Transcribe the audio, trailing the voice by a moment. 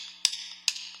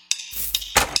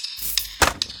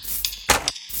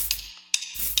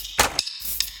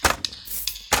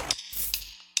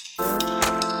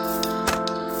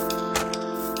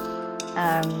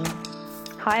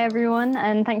Hi everyone,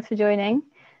 and thanks for joining.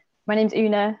 My name's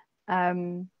Una.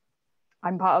 I'm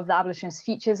part of the Abolitionist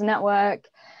Futures Network.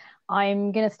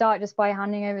 I'm going to start just by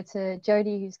handing over to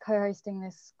Jodie, who's co-hosting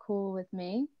this call with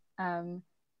me.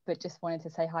 But just wanted to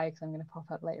say hi because I'm going to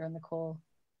pop up later in the call.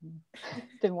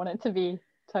 Didn't want it to be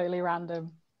totally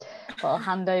random. But I'll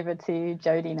hand over to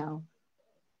Jodie now.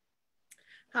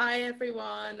 Hi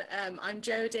everyone, I'm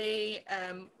Jodie.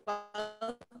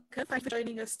 Welcome, thanks for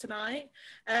joining us tonight.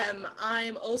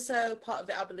 I'm also part of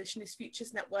the Abolitionist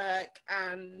Futures Network,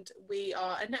 and we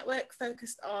are a network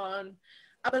focused on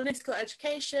abolitionistical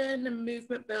education and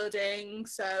movement building.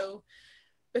 So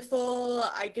before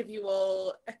I give you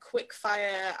all a quick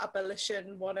fire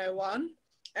Abolition 101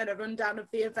 and a rundown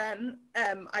of the event,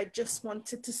 I just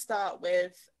wanted to start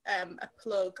with a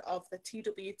plug of the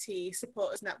TWT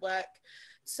Supporters Network.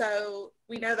 So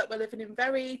we know that we're living in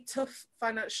very tough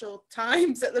financial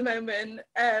times at the moment,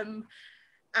 and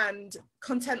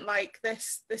content like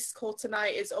this call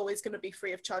tonight is always going to be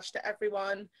free of charge to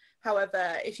everyone.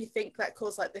 However, if you think that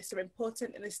calls like this are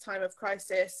important in this time of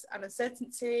crisis and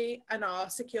uncertainty and are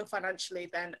secure financially,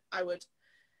 then I would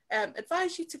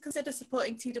advise you to consider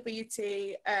supporting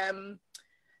TWT.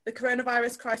 The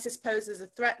coronavirus crisis poses a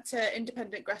threat to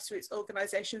independent grassroots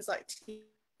organisations like TWT.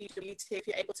 If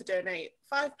you're able to donate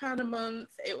 £5 a month,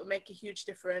 it would make a huge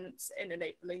difference in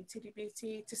enabling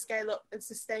TWT to scale up and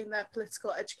sustain their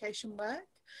political education work.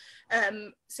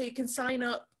 So you can sign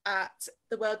up at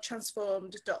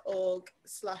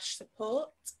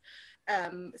theworldtransformed.org/support.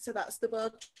 So that's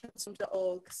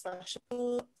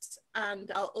theworldtransformed.org/support,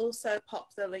 and I'll also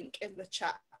pop the link in the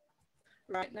chat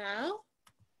right now.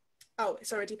 Oh,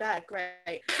 it's already there,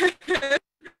 great.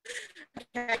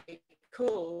 Okay,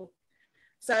 cool.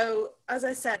 So as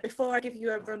I said, before I give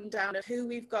you a rundown of who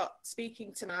we've got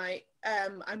speaking tonight,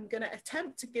 I'm going to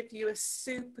attempt to give you a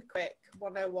super quick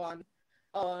 101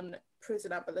 on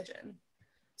prison abolition.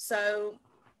 So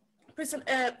prison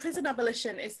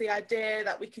abolition is the idea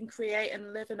that we can create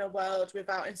and live in a world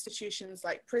without institutions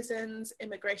like prisons,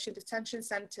 immigration detention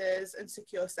centres and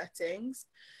secure settings.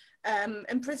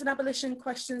 And prison abolition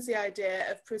questions the idea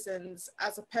of prisons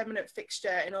as a permanent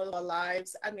fixture in all of our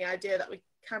lives and the idea that we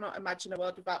cannot imagine a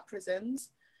world without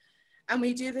prisons. And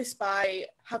we do this by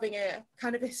having a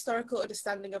kind of historical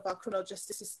understanding of our criminal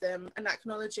justice system and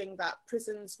acknowledging that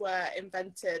prisons were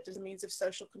invented as a means of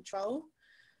social control.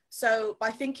 So by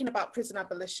thinking about prison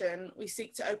abolition, we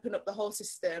seek to open up the whole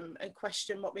system and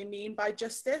question what we mean by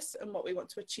justice and what we want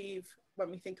to achieve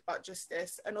when we think about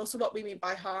justice, and also what we mean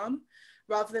by harm,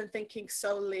 rather than thinking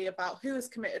solely about who has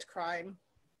committed crime.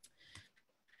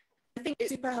 I think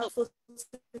it's super helpful to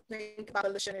think about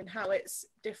abolition and how it's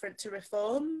different to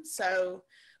reform. So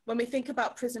when we think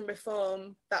about prison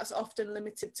reform, that's often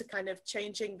limited to kind of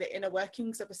changing the inner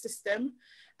workings of a system.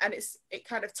 And it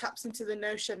kind of taps into the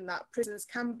notion that prisons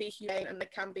can be humane and they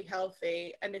can be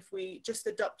healthy. And if we just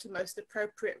adopt the most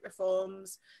appropriate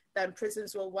reforms, then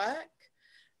prisons will work.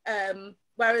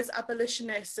 Whereas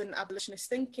abolitionists and abolitionist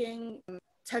thinking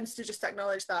tends to just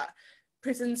acknowledge that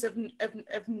prisons have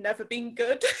never been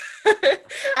good.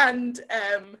 And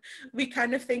we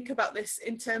kind of think about this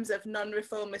in terms of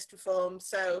non-reformist reforms.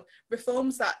 So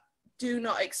reforms that do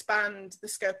not expand the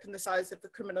scope and the size of the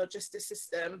criminal justice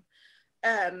system,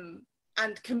 and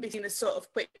can be seen as sort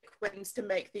of quick wins to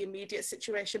make the immediate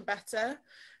situation better.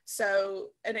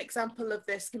 So an example of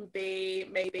this can be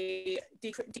maybe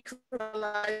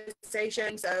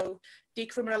decriminalisation, so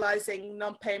decriminalising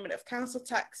non-payment of council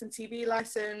tax and TV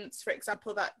licence, for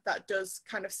example, that does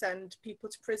kind of send people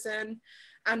to prison,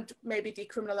 and maybe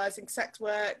decriminalising sex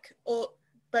work, or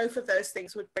both of those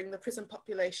things would bring the prison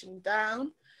population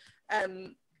down.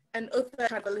 And other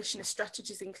kind of abolitionist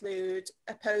strategies include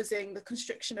opposing the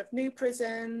construction of new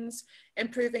prisons,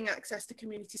 improving access to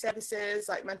community services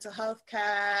like mental health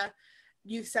care,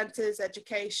 youth centres,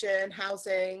 education,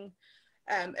 housing,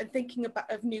 and thinking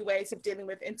of new ways of dealing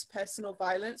with interpersonal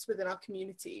violence within our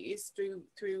communities through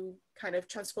kind of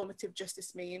transformative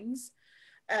justice means.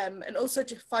 And also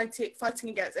just fighting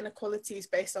against inequalities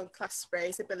based on class,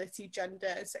 race, ability,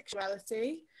 gender, and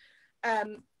sexuality.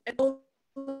 And all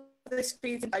this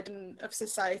feeds into of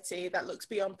society that looks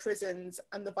beyond prisons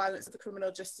and the violence of the criminal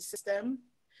justice system,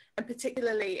 and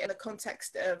particularly in the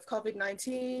context of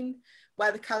COVID-19,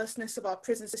 where the callousness of our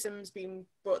prison systems being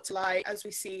brought to light as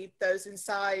we see those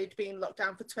inside being locked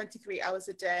down for 23 hours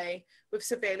a day with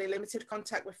severely limited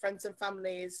contact with friends and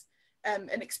families,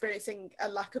 and experiencing a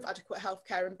lack of adequate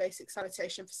healthcare and basic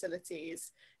sanitation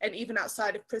facilities. And even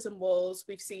outside of prison walls,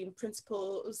 we've seen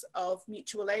principles of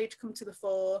mutual aid come to the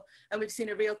fore, and we've seen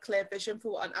a real clear vision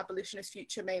for what an abolitionist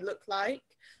future may look like,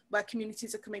 where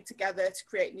communities are coming together to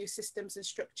create new systems and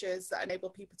structures that enable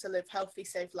people to live healthy,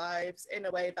 safe lives in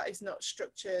a way that is not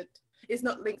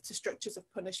linked to structures of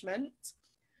punishment.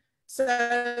 So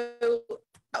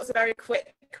that was a very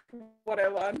quick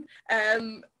 101.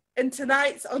 And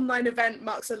tonight's online event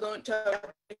marks the launch of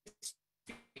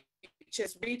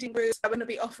Futures Reading groups. I'm going to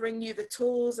be offering you the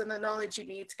tools and the knowledge you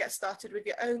need to get started with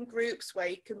your own groups, where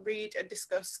you can read and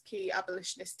discuss key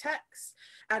abolitionist texts.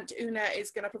 And Una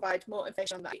is going to provide more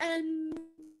information on that at the end.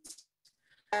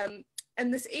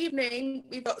 And this evening,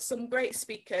 we've got some great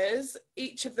speakers.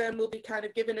 Each of them will be kind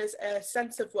of giving us a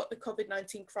sense of what the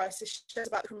COVID-19 crisis shows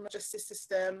about the criminal justice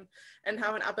system and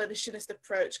how an abolitionist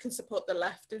approach can support the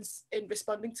left in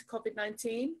responding to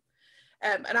COVID-19.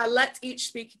 And I'll let each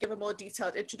speaker give a more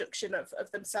detailed introduction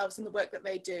of themselves and the work that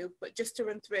they do. But just to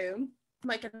run through, I'm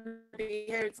going to be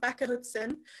here with Becca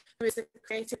Hudson, who is a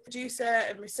creative producer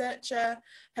and researcher.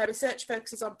 Her research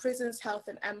focuses on prisons, health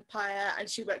and empire, and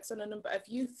she works on a number of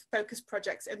youth-focused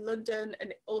projects in London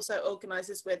and also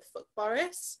organises with Fuck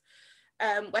Boris.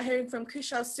 We're hearing from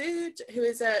Kushal Sood, who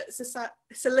is a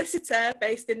solicitor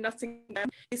based in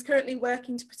Nottingham. He's currently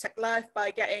working to protect life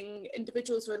by getting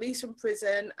individuals released from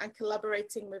prison and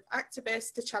collaborating with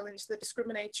activists to challenge the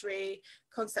discriminatory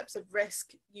concepts of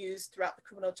risk used throughout the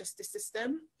criminal justice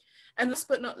system. And last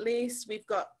but not least, we've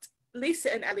got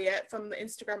Lisa and Elliot from the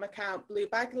Instagram account Blue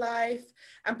Bag Life.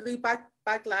 And Blue Bag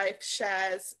Life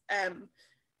shares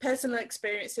personal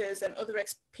experiences and other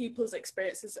people's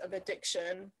experiences of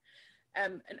addiction.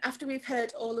 And after we've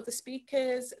heard all of the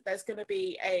speakers, there's going to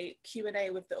be a Q&A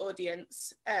with the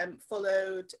audience,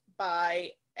 followed by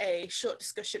a short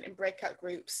discussion in breakout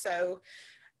groups. So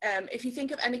if you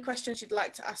think of any questions you'd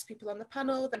like to ask people on the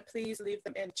panel, then please leave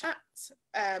them in chat,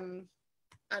 and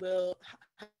we'll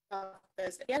have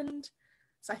those at the end.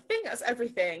 So I think that's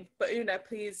everything, but Una,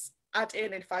 please add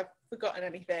in if I've forgotten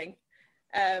anything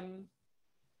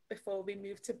before we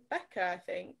move to Becca, I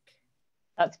think.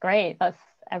 That's great. That's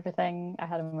everything I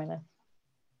had on my list.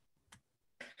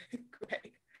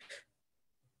 Great.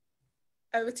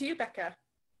 Over to you, Becca.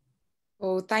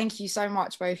 Well, thank you so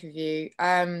much, both of you.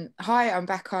 Hi, I'm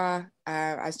Becca.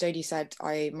 As Jodie said,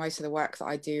 most of the work that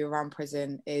I do around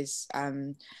prison is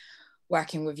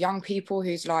working with young people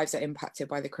whose lives are impacted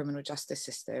by the criminal justice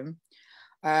system.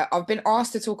 I've been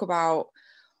asked to talk about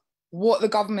what the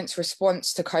government's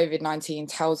response to COVID-19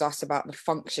 tells us about the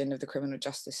function of the criminal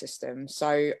justice system.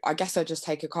 So I guess I'll just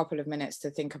take a couple of minutes to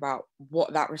think about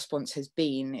what that response has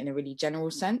been in a really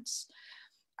general sense.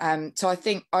 So I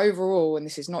think overall, and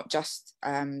this is not just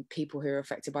people who are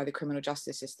affected by the criminal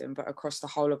justice system, but across the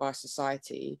whole of our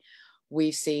society,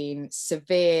 we've seen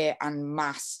severe and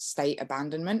mass state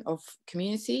abandonment of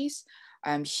communities,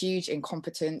 huge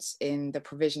incompetence in the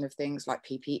provision of things like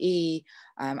PPE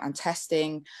and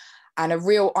testing, and a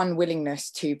real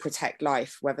unwillingness to protect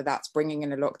life, whether that's bringing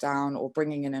in a lockdown or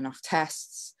bringing in enough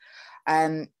tests.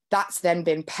 That's then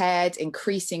been paired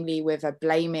increasingly with a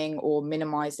blaming or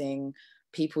minimizing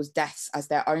people's deaths as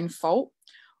their own fault,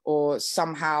 or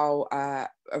somehow a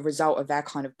result of their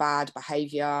kind of bad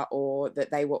behavior, or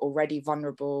that they were already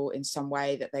vulnerable in some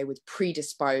way, that they were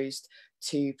predisposed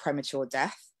to premature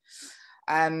death.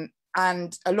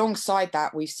 And alongside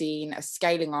that, we've seen a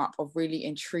scaling up of really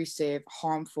intrusive,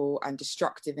 harmful and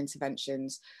destructive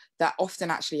interventions that often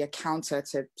actually are counter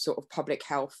to sort of public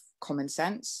health common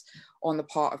sense on the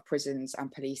part of prisons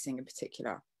and policing in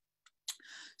particular.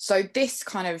 So this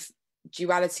kind of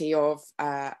duality of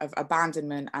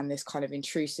abandonment and this kind of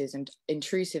intrusive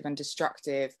and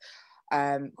destructive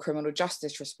criminal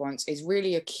justice response is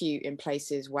really acute in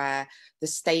places where the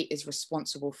state is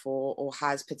responsible for or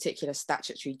has particular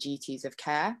statutory duties of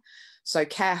care. So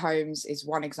care homes is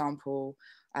one example.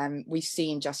 We've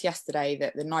seen just yesterday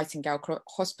that the Nightingale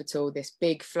Hospital, this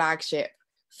big flagship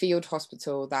field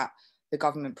hospital that the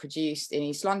government produced in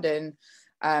East London,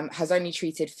 has only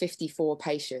treated 54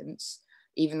 patients,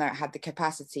 even though it had the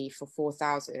capacity for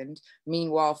 4,000.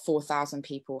 Meanwhile, 4,000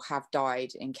 people have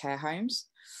died in care homes.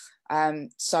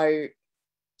 And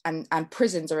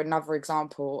prisons are another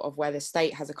example of where the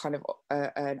state has a kind of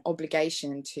an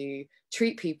obligation to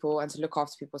treat people and to look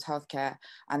after people's healthcare,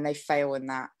 and they fail in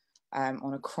that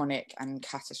on a chronic and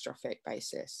catastrophic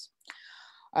basis.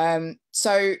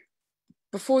 So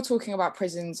before talking about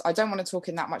prisons, I don't want to talk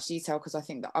in that much detail because I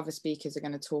think that other speakers are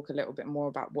going to talk a little bit more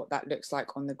about what that looks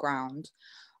like on the ground.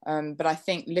 But I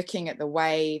think looking at the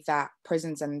way that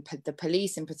prisons and the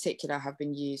police in particular have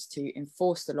been used to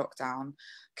enforce the lockdown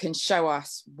can show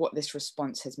us what this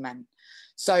response has meant.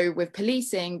 So with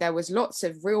policing, there was lots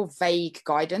of real vague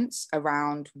guidance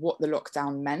around what the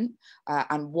lockdown meant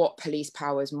and what police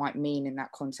powers might mean in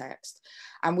that context.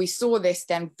 And we saw this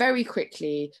then very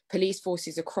quickly, police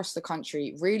forces across the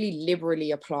country really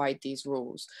liberally applied these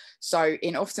rules. So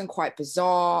in often quite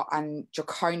bizarre and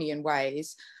draconian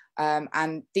ways.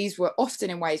 And these were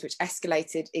often in ways which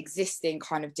escalated existing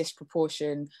kind of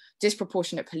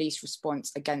disproportionate police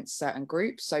response against certain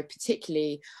groups. So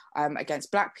particularly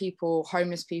against Black people,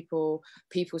 homeless people,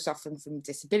 people suffering from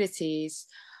disabilities.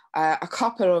 A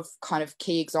couple of kind of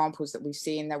key examples that we've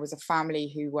seen, there was a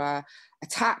family who were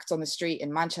attacked on the street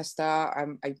in Manchester.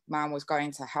 A man was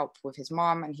going to help with his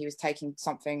mum and he was taking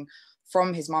something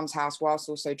from his mum's house whilst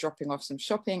also dropping off some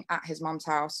shopping at his mum's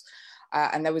house.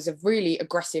 And there was a really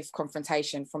aggressive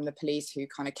confrontation from the police who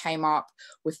kind of came up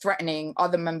with threatening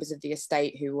other members of the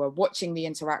estate who were watching the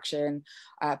interaction,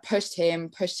 pushed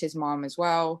his mum as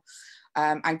well.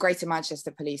 And Greater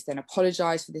Manchester Police then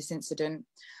apologised for this incident.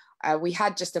 We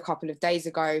had just a couple of days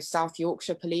ago, South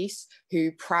Yorkshire Police,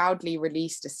 who proudly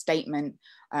released a statement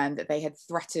that they had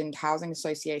threatened housing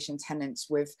association tenants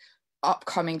with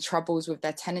upcoming troubles with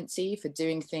their tenancy for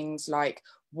doing things like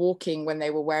walking when they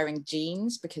were wearing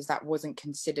jeans because that wasn't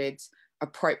considered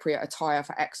appropriate attire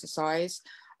for exercise,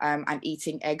 and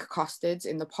eating egg custards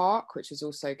in the park, which was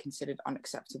also considered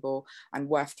unacceptable and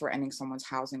worth threatening someone's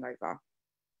housing over.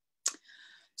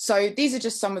 So these are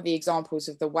just some of the examples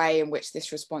of the way in which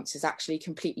this response is actually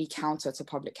completely counter to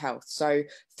public health. So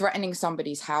threatening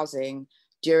somebody's housing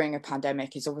during a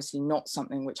pandemic is obviously not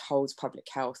something which holds public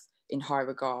health in high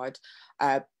regard.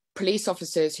 Police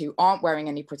officers who aren't wearing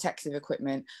any protective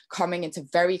equipment coming into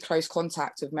very close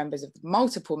contact with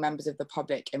multiple members of the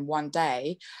public in one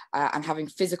day and having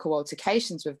physical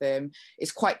altercations with them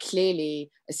is quite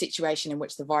clearly a situation in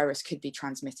which the virus could be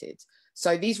transmitted.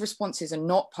 So these responses are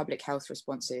not public health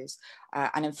responses.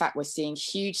 And in fact, we're seeing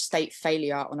huge state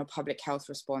failure on a public health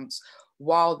response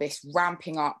while this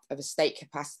ramping up of a state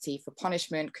capacity for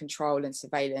punishment, control and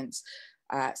surveillance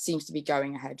seems to be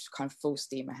going ahead, kind of full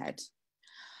steam ahead.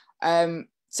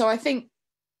 So I think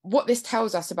what this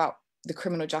tells us about the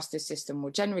criminal justice system more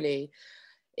generally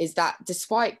is that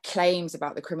despite claims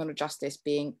about the criminal justice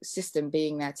system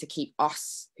being there to keep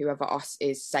us, whoever us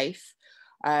is, safe,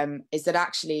 is that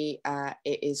actually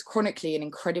it is chronically an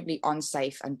incredibly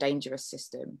unsafe and dangerous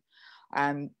system.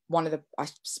 One of the, I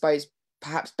suppose,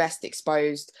 perhaps best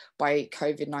exposed by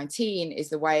COVID-19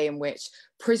 is the way in which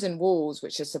prison walls,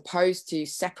 which are supposed to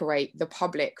separate the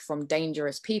public from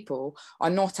dangerous people,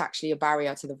 are not actually a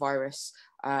barrier to the virus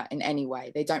in any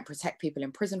way. They don't protect people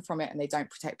in prison from it, and they don't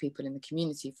protect people in the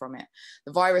community from it.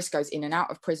 The virus goes in and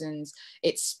out of prisons.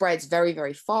 It spreads very,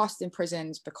 very fast in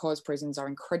prisons because prisons are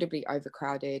incredibly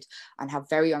overcrowded and have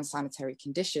very unsanitary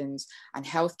conditions, and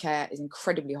healthcare is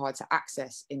incredibly hard to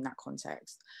access in that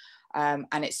context. And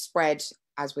it's spread,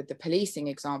 as with the policing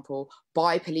example,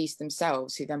 by police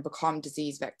themselves, who then become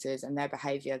disease vectors, and their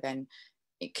behaviour then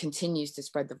it continues to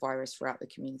spread the virus throughout the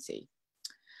community.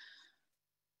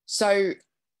 So,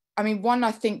 I mean, one,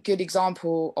 I think, good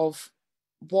example of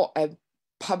what a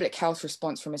public health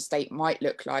response from a state might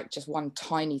look like, just one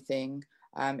tiny thing,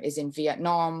 is in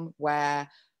Vietnam, where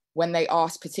when they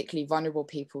asked particularly vulnerable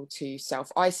people to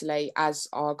self-isolate, as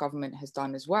our government has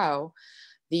done as well,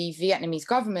 the Vietnamese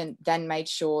government then made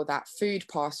sure that food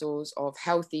parcels of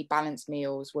healthy, balanced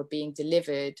meals were being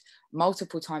delivered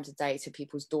multiple times a day to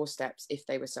people's doorsteps if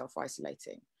they were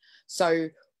self-isolating. So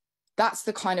that's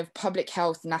the kind of public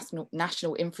health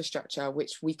national infrastructure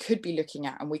which we could be looking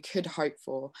at and we could hope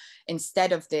for,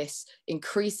 instead of this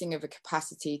increasing of a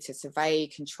capacity to survey,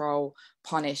 control,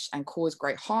 punish, and cause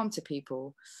great harm to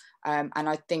people. And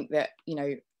I think that, you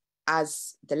know,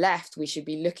 as the left, we should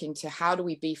be looking to how do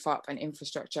we beef up an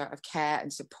infrastructure of care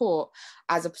and support,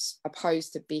 as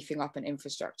opposed to beefing up an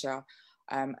infrastructure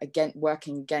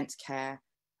working against care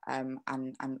and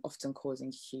often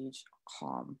causing huge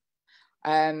harm.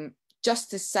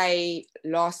 Just to say,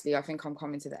 lastly, I think I'm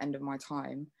coming to the end of my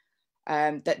time,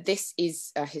 that this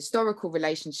is a historical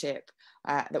relationship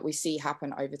that we see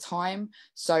happen over time.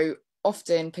 So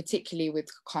often, particularly with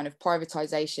kind of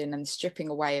privatisation and stripping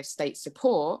away of state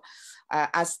support,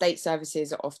 as state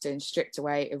services are often stripped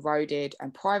away, eroded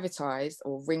and privatised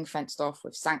or ring-fenced off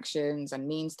with sanctions and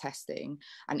means testing,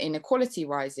 and inequality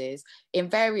rises,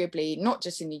 invariably, not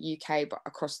just in the UK, but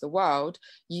across the world,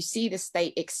 you see the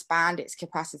state expand its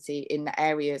capacity in the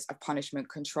areas of punishment,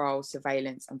 control,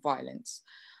 surveillance and violence.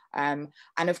 And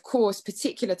of course,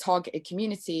 particular targeted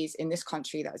communities in this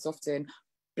country that is often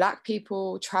Black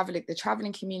people, the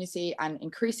traveling community, and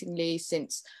increasingly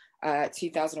since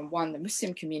 2001, the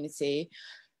Muslim community,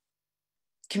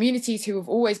 communities who have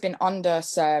always been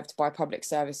underserved by public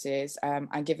services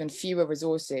and given fewer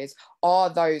resources are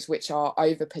those which are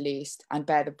over-policed and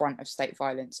bear the brunt of state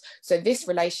violence. So this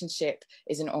relationship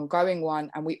is an ongoing one,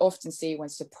 and we often see when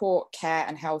support, care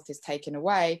and health is taken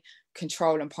away,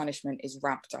 control and punishment is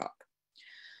ramped up.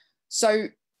 So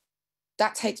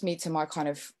that takes me to my kind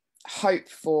of hope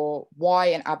for why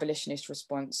an abolitionist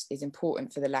response is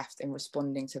important for the left in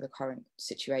responding to the current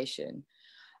situation.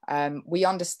 We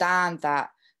understand that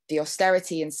the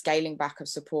austerity and scaling back of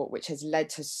support, which has led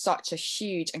to such a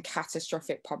huge and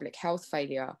catastrophic public health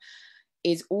failure,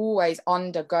 is always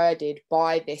undergirded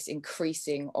by this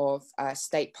increasing of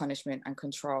state punishment and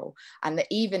control. And that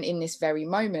even in this very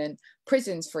moment,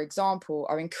 prisons, for example,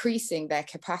 are increasing their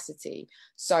capacity.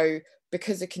 So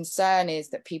because the concern is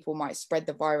that people might spread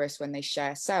the virus when they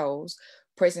share cells,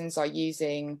 prisons are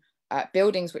using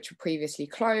buildings which were previously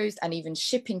closed and even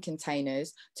shipping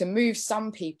containers to move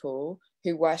some people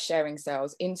who were sharing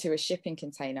cells into a shipping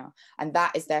container. And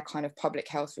that is their kind of public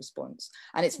health response.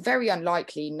 And it's very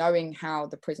unlikely, knowing how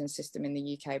the prison system in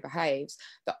the UK behaves,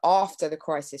 that after the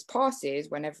crisis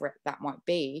passes, whenever that might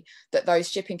be, that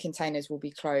those shipping containers will be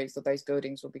closed or those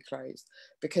buildings will be closed.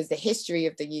 Because the history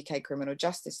of the UK criminal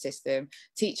justice system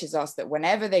teaches us that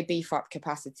whenever they beef up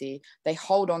capacity, they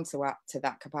hold on to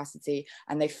that capacity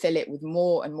and they fill it with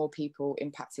more and more people,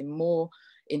 impacting more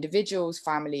individuals,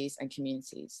 families and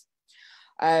communities.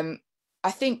 I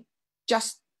think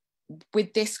just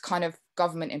with this kind of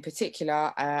government in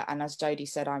particular, and as Jodie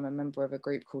said, I'm a member of a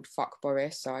group called Fuck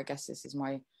Boris, so I guess this is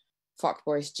my Fuck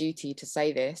Boris duty to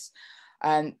say this,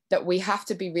 that we have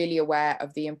to be really aware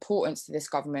of the importance to this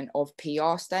government of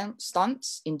PR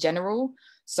stunts in general.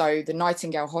 So the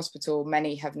Nightingale Hospital,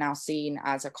 many have now seen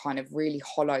as a kind of really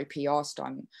hollow PR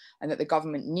stunt, and that the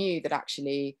government knew that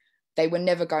actually they were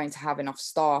never going to have enough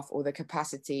staff or the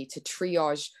capacity to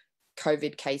triage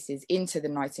COVID cases into the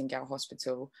Nightingale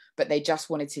Hospital, but they just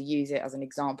wanted to use it as an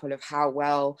example of how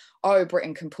well,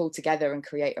 Britain can pull together and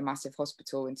create a massive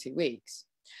hospital in 2 weeks.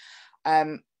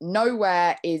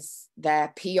 Nowhere is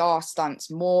their PR stunts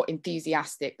more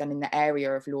enthusiastic than in the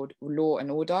area of law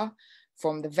and order.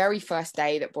 From the very first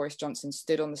day that Boris Johnson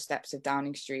stood on the steps of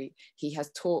Downing Street, he has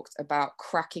talked about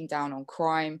cracking down on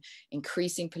crime,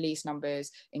 increasing police numbers,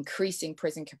 increasing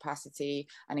prison capacity,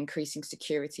 and increasing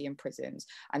security in prisons.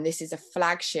 And this is a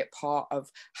flagship part of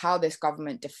how this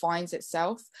government defines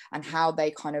itself and how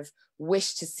they kind of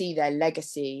wish to see their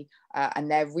legacy and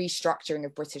their restructuring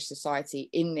of British society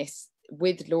in this,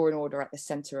 with law and order at the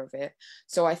centre of it.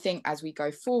 So I think as we go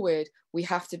forward, we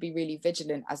have to be really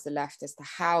vigilant as the left as to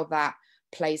how that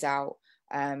plays out,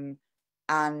 and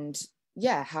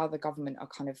how the government are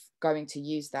kind of going to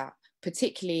use that,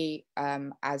 particularly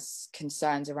as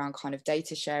concerns around kind of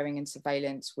data sharing and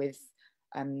surveillance with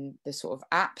the sort of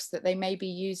apps that they may be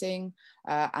using,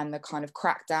 and the kind of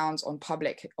crackdowns on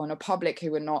a public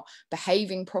who are not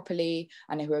behaving properly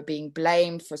and who are being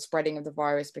blamed for spreading of the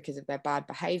virus because of their bad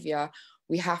behaviour.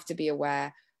 We have to be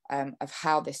aware of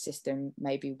how this system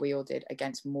may be wielded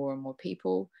against more and more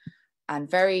people. And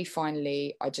very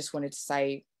finally, I just wanted to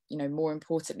say, more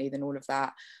importantly than all of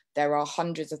that, there are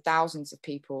hundreds of thousands of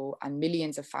people and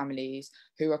millions of families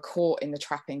who are caught in the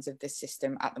trappings of this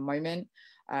system at the moment,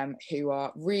 who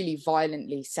are really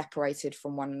violently separated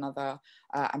from one another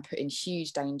and put in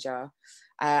huge danger.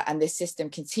 And this system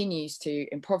continues to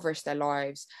impoverish their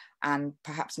lives and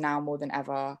perhaps now more than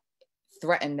ever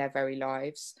threaten their very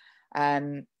lives.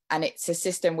 And it's a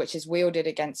system which is wielded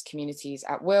against communities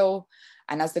at will.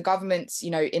 And as the governments,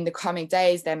 in the coming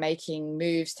days, they're making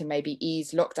moves to maybe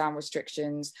ease lockdown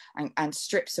restrictions and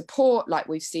strip support, like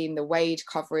we've seen the wage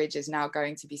coverage is now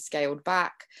going to be scaled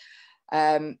back.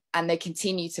 And they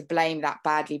continue to blame that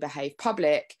badly behaved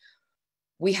public.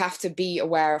 We have to be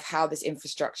aware of how this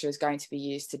infrastructure is going to be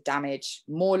used to damage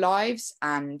more lives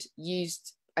and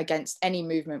used against any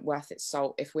movement worth its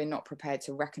salt if we're not prepared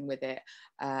to reckon with it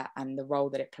and the role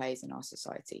that it plays in our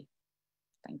society.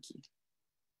 Thank you.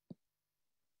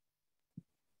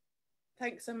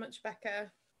 Thanks so much,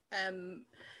 Becca.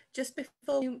 Just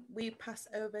before we pass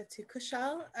over to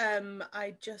Kushal,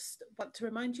 I just want to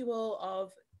remind you all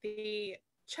of the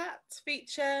chat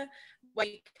feature where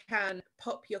you can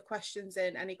pop your questions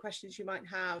in, any questions you might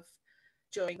have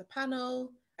during the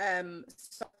panel.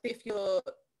 So if you're,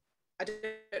 I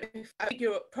think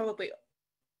you're probably,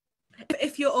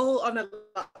 if you're all on a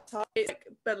laptop, it's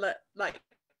like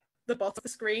the bottom of the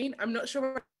screen. I'm not sure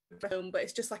where home, but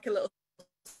it's just like a little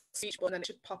speech button and it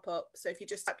should pop up. So if you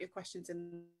just type your questions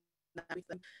in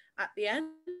everything at the end.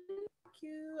 Thank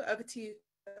you. Over to you.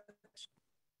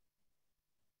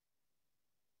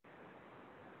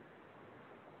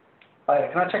 Hi,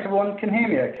 can I check everyone can hear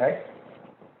me okay?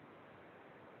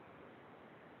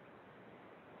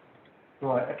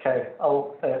 Right, okay.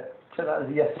 I'll take that as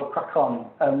a yes, I'll crack on.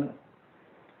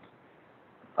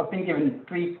 I've been given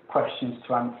 3 questions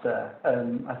to answer,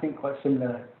 I think quite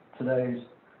similar to those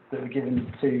that were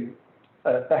given to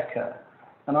Becca.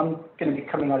 And I'm going to be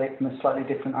coming at it from a slightly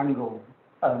different angle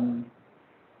and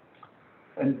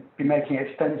be making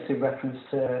extensive reference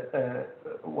to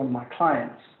one of my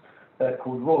clients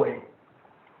called Roy.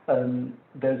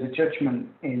 There was a judgment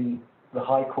in the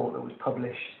High Court that was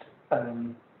published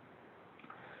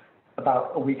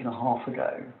about a week and a half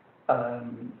ago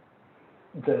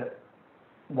that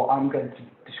what I'm going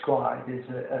to describe is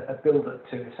a build-up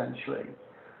to, essentially.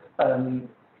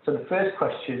 So the first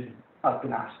question I've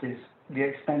been asked is the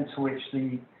extent to which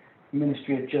the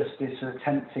Ministry of Justice are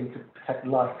attempting to protect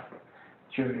life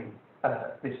during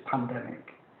this pandemic.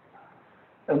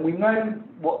 And we know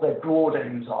what their broad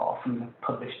aims are from the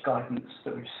published guidance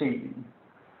that we've seen.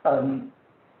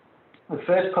 The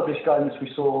first published guidance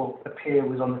we saw appear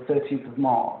was on the 13th of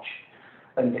March,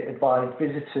 and it advised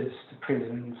visitors to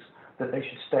prisons that they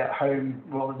should stay at home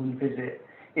rather than visit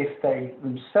if they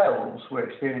themselves were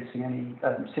experiencing any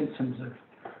symptoms of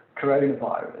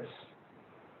coronavirus.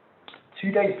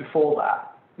 2 days before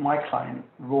that, my client,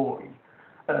 Roy,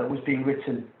 was being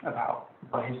written about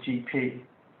by his GP.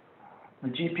 The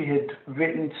GP had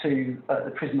written to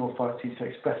the prison authorities to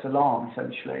express alarm,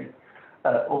 essentially,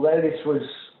 although this was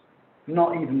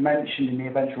not even mentioned in the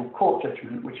eventual court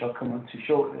judgment, which I'll come on to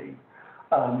shortly.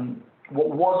 What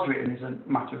was written is a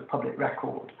matter of public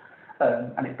record,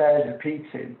 and it bears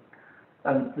repeating.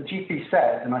 The GP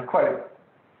said, and I quote,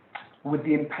 "With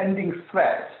the impending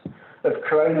threat of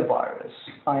coronavirus,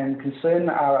 I am concerned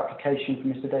that our application for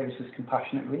Mr. Davis's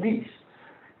compassionate release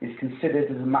is considered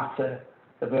as a matter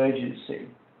of urgency.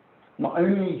 Not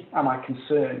only am I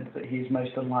concerned that he is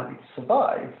most unlikely to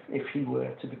survive if he were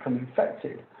to become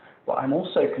infected, but I'm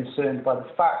also concerned by the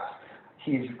fact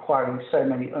he is requiring so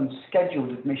many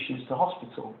unscheduled admissions to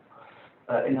hospital.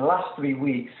 In the last 3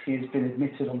 weeks, he has been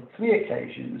admitted on 3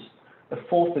 occasions. The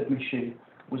 4th admission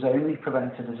was only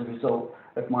prevented as a result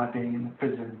of my being in the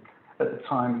prison at the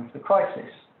time of the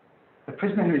crisis. A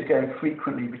prisoner who is going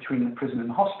frequently between the prison and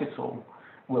the hospital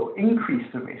will increase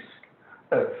the risk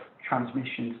of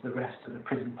transmission to the rest of the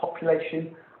prison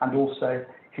population and also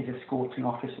his escorting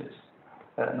officers."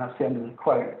 And that's the end of the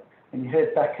quote. And you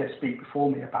heard Becca speak before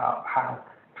me about how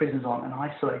prisons aren't an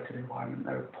isolated environment,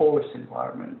 they're a porous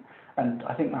environment. And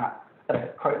I think that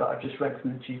quote that I've just read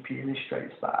from the GP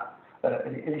illustrates that.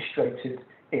 And it illustrated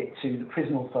it to the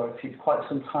prison authorities quite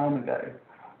some time ago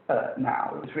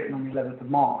now. It was written on the 11th of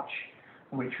March,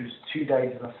 which was 2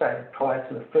 days, as I said, prior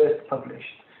to the first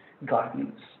published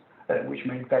guidance, which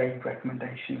made vague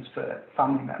recommendations for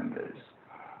family members.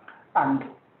 And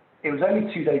it was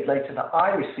only 2 days later that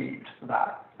I received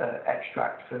that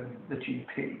extract from the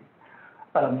GP.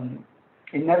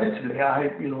 Inevitably, I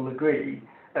hope you'll all agree,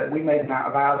 we made an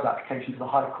out-of-hours application to the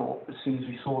High Court as soon as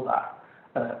we saw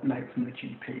that note from the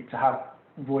GP to have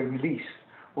Roy released,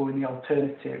 or in the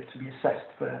alternative, to be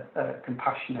assessed for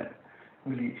compassionate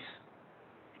release.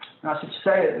 And I should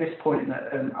say at this point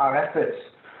that our efforts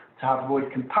to have Roy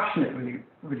compassionate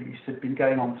release had been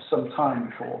going on for some time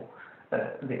before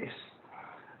this.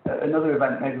 Another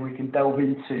event maybe we can delve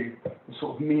into the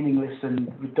sort of meaningless and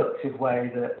reductive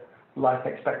way that life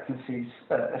expectancy is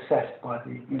assessed by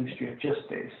the Ministry of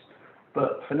Justice.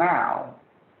 But for now,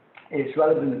 its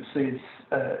relevance is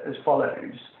as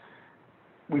follows.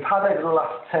 We've had over the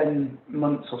last 10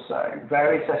 months or so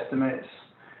various estimates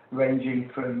ranging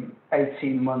from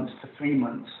 18 months to 3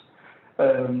 months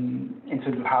in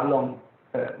terms of how long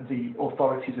the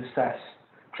authorities assess,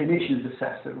 clinicians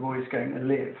assess that Roy is going to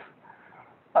live.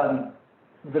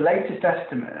 The latest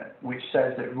estimate, which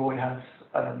says that Roy has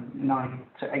 9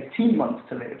 to 18 months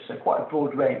to live, so quite a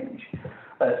broad range,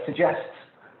 suggests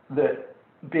that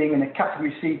being in a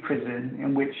Category C prison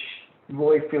in which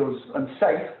Roy feels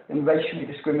unsafe and racially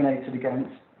discriminated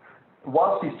against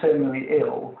whilst he's terminally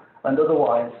ill and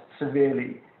otherwise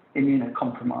severely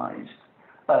immunocompromised,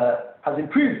 has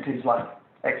improved his life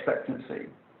expectancy.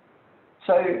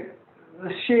 So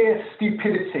the sheer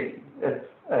stupidity of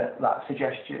that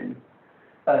suggestion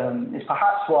is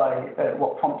perhaps why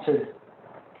what prompted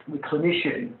the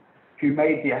clinician who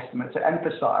made the estimate to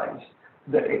emphasise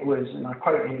that it was, and I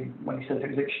quote him when he says it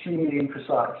was extremely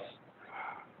imprecise.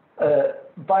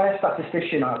 By a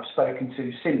statistician I've spoken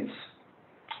to since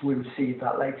we received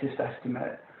that latest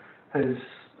estimate has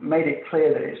made it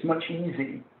clear that it's much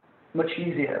easier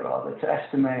to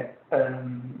estimate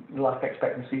the life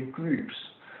expectancy of groups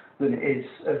than it is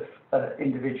of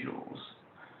individuals.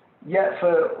 Yet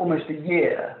for almost a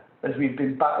year, as we've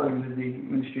been battling with the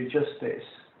Ministry of Justice,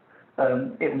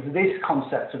 it was this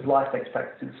concept of life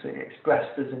expectancy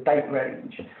expressed as a date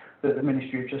range that the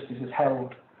Ministry of Justice has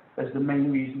held as the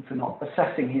main reason for not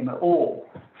assessing him at all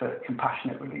for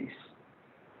compassionate release.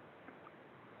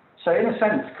 So in a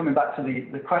sense, coming back to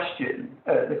the question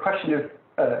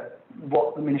of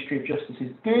what the Ministry of Justice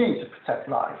is doing to protect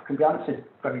life can be answered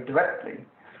very directly.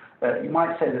 You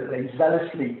might say that they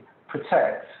zealously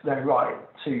protect their right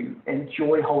to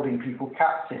enjoy holding people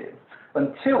captive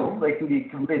until they can be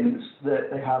convinced that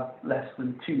they have less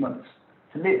than 2 months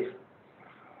to live.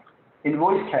 In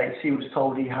Roy's case, he was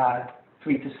told he had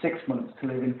 3 to 6 months to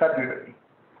live in February.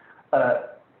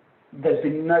 There's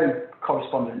been no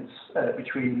correspondence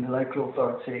between the local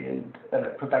authority and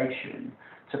probation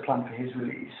to plan for his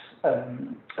release,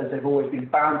 as they've always been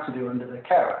bound to do under the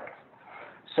Care Act.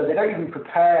 So they don't even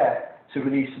prepare to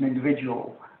release an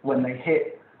individual when they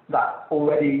hit that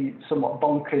already somewhat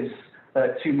bonkers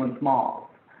 2-month mark.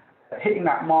 Hitting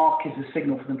that mark is a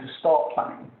signal for them to start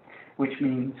planning, which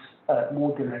means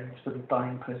more delays for the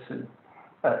dying person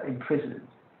in prison.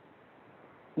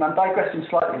 And I'm digressing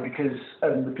slightly because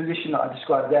the position that I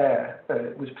described there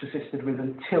was persisted with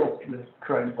until the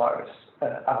coronavirus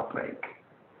outbreak.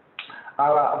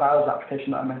 Our out-of-hours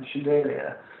application that I mentioned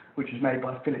earlier, which was made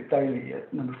by Philip Daly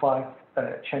at number 5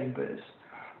 Chambers,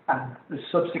 and the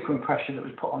subsequent pressure that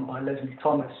was put on by Leslie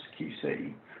Thomas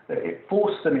QC, it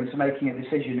forced them into making a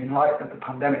decision in light of the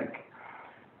pandemic.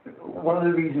 One of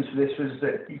the reasons for this was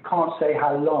that you can't say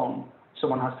how long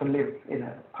someone has to live in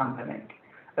a pandemic,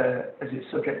 as it's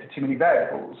subject to too many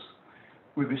variables.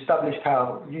 We've established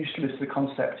how useless the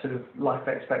concept of life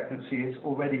expectancy is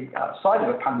already outside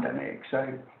of a pandemic, so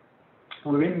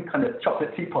we're in kind of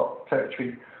chocolate teapot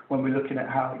territory when we're looking at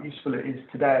how useful it is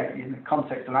today in the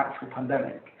context of an actual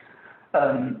pandemic.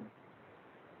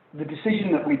 The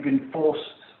decision that we've been forced,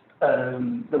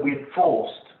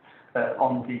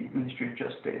 on the Ministry of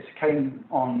Justice came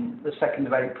on the 2nd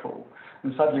of April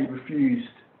and sadly refused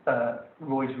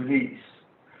Roy's release.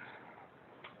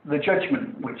 The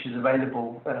judgment, which is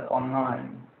available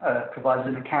online, provides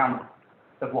an account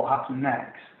of what happened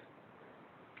next.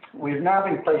 We've now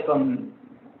been placed on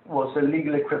what's a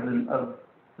legal equivalent of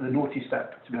the naughty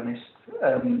step, to be honest.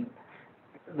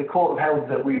 The court held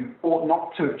that we ought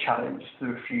not to have challenged the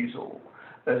refusal,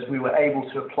 as we were able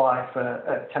to apply for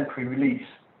a temporary release.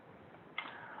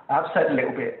 I have said a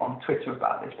little bit on Twitter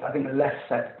about this, but I think the less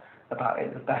said about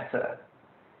it, the better.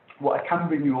 What I can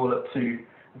bring you all up to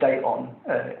date on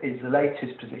is the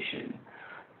latest position,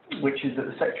 which is that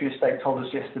the Secretary of State told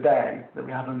us yesterday that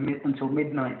we have until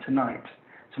midnight tonight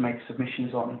to make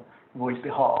submissions on Roy's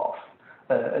behalf,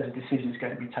 as a decision is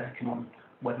going to be taken on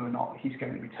whether or not he's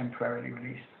going to be temporarily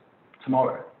released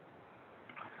tomorrow.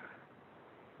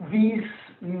 These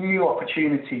new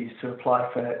opportunities to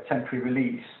apply for temporary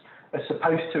release are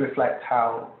supposed to reflect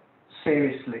how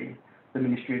seriously the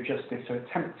Ministry of Justice are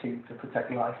attempting to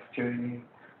protect life during the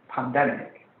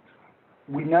pandemic.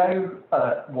 We know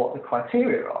what the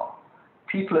criteria are.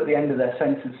 People at the end of their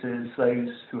sentences, those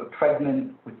who are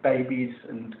pregnant with babies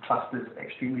and classed as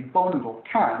extremely vulnerable,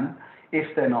 can,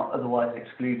 if they're not otherwise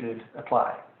excluded,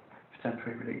 apply for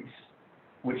temporary release.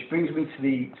 Which brings me to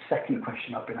the second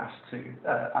question I've been asked to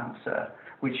answer,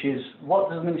 which is, what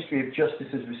does the Ministry of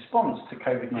Justice's response to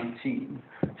COVID-19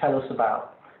 tell us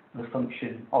about the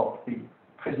function of the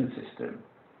prison system?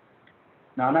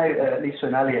 Now, I know Lisa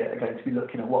and Elliot are going to be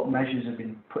looking at what measures have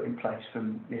been put in place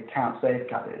from the accounts they've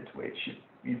gathered, which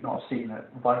you've not seen at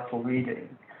Vital Reading.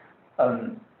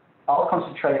 I'll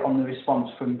concentrate on the response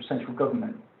from central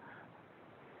government.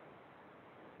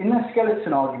 In their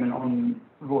skeleton argument on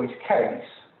Roy's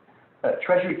case,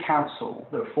 Treasury Council,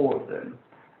 there are 4 of them,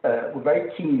 were very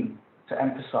keen to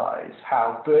emphasise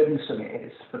how burdensome it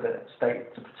is for the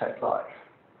state to protect life.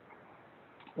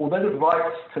 Although the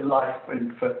rights to life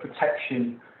and for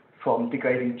protection from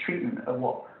degrading treatment are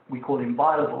what we call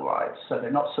inviolable rights, so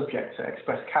they're not subject to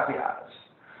express caveats,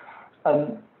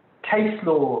 case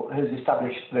law has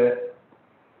established that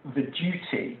the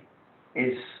duty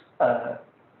is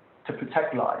to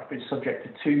protect life is subject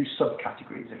to 2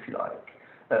 subcategories, if you like,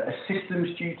 a systems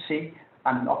duty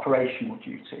and an operational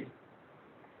duty.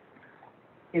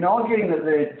 In arguing that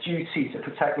the duty to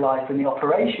protect life in the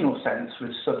operational sense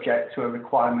was subject to a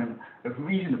requirement of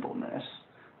reasonableness,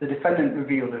 the defendant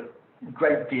revealed a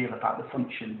great deal about the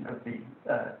function of the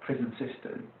prison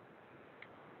system.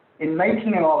 In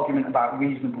making an argument about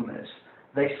reasonableness,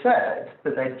 they said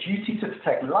that their duty to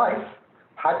protect life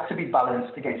had to be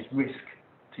balanced against risk,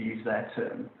 to use their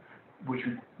term, which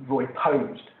Roy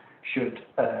posed should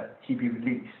he be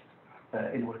released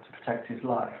in order to protect his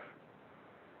life.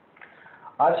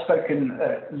 I've spoken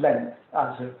at length,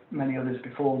 as have many others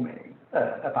before me,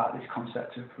 about this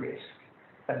concept of risk,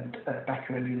 and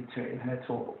Becca alluded to it in her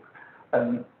talk.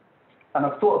 And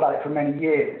I've thought about it for many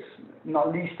years,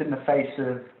 not least in the face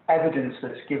of evidence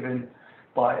that's given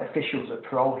by officials at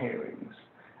parole hearings,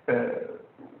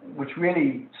 which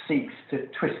really seeks to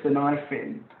twist the knife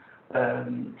in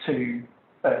to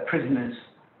prisoners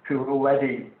who are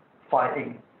already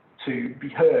fighting to be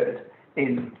heard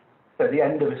at the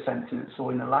end of a sentence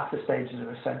or in the latter stages of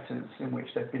a sentence in which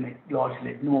they've been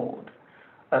largely ignored.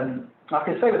 I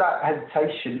can say without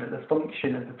hesitation that the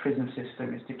function of the prison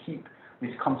system is to keep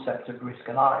this concept of risk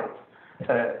alive,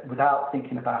 without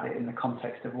thinking about it in the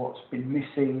context of what's been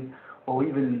missing or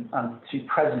even too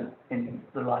present in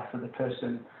the life of the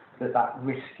person that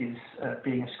risk is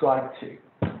being ascribed to.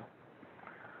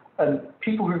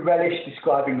 People who relish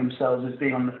describing themselves as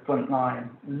being on the front line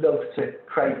love to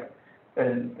create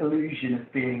an illusion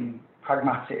of being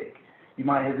pragmatic. You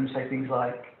might hear them say things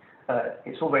like,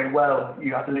 it's all very well,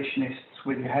 you abolitionists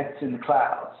with your heads in the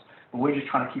clouds, but we're just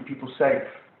trying to keep people safe.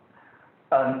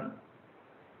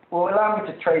 Well, allow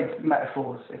me to trade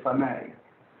metaphors, if I may.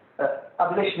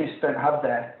 Abolitionists don't have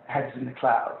their heads in the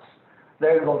clouds.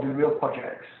 They're involved in real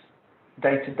projects,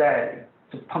 day to day,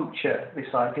 to puncture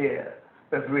this idea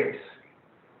of risk.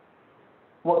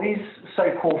 What these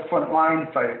so-called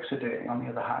frontline folks are doing, on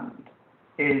the other hand,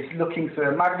 is looking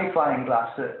through a magnifying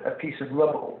glass at a piece of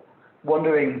rubble,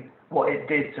 wondering what it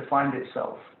did to find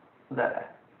itself there.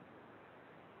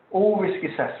 All risk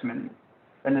assessment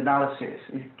and analysis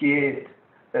is geared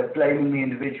at blaming the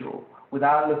individual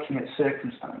without looking at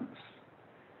circumstance.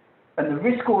 And the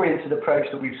risk-oriented approach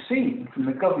that we've seen from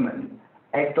the government,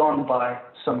 egged on by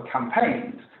some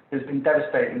campaigns, has been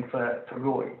devastating for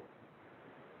Roy.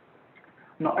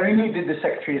 Not only did the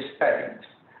Secretary of State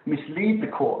mislead the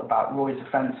court about Roy's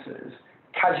offences,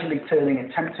 casually turning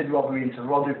attempted robbery into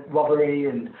robbery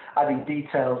and adding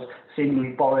details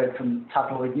seemingly borrowed from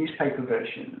tabloid newspaper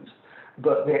versions,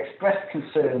 but they expressed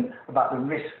concern about the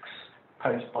risks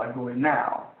posed by Roy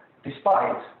now,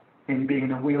 despite him being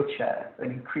in a wheelchair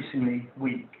and increasingly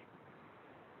weak.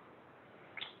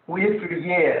 We have for a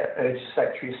year urged the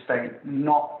Secretary of State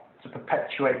not to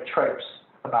perpetuate tropes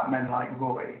about men like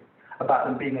Roy, about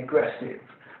them being aggressive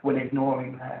when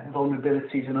ignoring their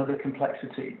vulnerabilities and other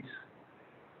complexities.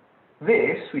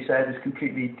 This, we said, is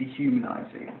completely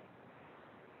dehumanising.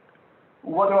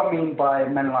 What do I mean by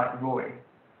men like Roy?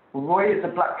 Well, Roy is a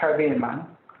black Caribbean man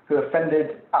who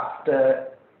offended after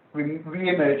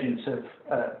re-emergence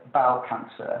of bowel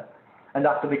cancer and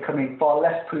after becoming far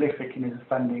less prolific in his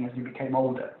offending as he became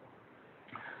older.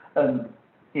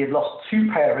 He had lost two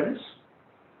parents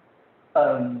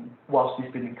whilst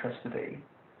he's been in custody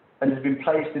and has been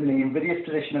placed in the invidious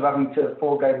position of having to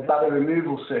forego bladder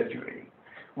removal surgery,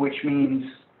 which means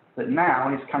that now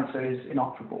his cancer is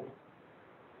inoperable.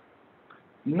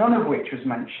 None of which was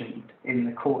mentioned in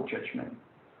the court judgment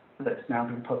that's now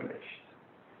been published,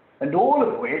 and all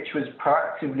of which was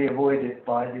proactively avoided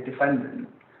by the defendant,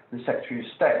 the Secretary of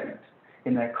State,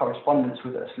 in their correspondence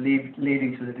with us,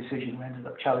 leading to the decision we ended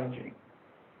up challenging.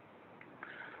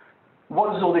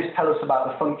 What does all this tell us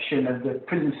about the function of the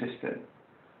prison system?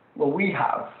 Well, we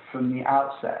have, from the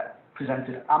outset,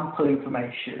 presented ample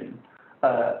information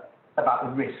about the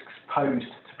risks posed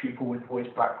to people with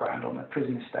Roy's background on the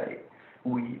prison estate.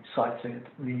 We cited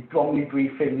the Bromley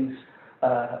briefings,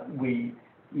 we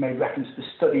made reference to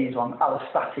studies on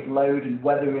allostatic load and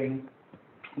weathering,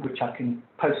 which I can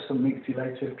post some links to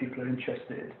later if people are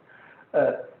interested.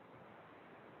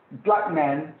 Black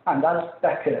men, and as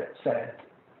Becca said,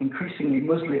 increasingly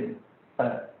Muslim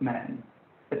men,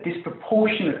 are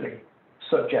disproportionately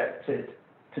subjected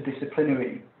to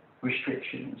disciplinary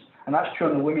restrictions. And that's true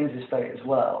on the women's estate as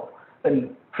well.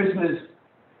 And prisoners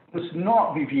must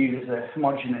not be viewed as a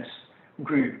homogenous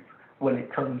group when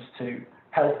it comes to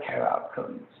healthcare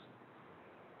outcomes.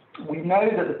 We know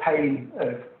that the pain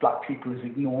of black people is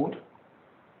ignored.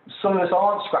 Some of us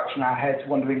aren't scratching our heads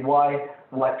wondering why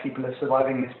white people are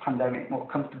surviving this pandemic more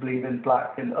comfortably than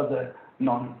black and other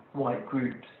non-white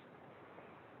groups.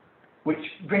 Which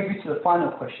brings me to the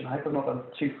final question. I hope I'm not gone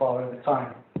too far over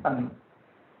time.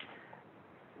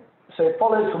 So it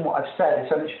follows from what I've said,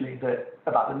 essentially, that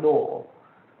about the law.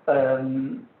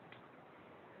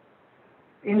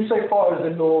 Insofar as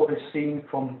the law is seen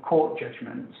from court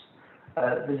judgments,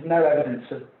 there's no evidence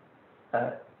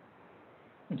of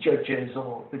judges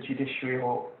or the judiciary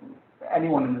or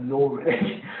anyone in the law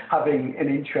really having an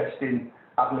interest in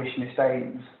abolitionist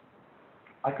aims.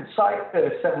 I could cite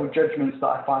several judgments that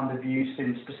I find of use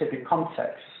in specific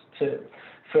contexts to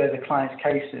further clients'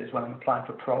 cases when I'm applying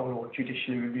for parole or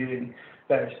judicially reviewing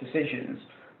various decisions,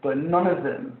 but none of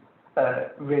them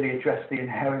really address the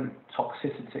inherent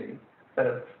toxicity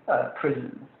of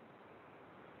prisons.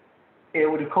 It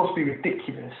would, of course, be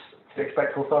ridiculous to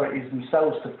expect authorities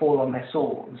themselves to fall on their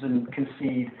swords and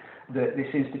concede that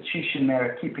this institution they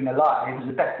are keeping alive is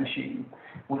a death machine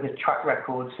with a track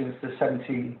record since the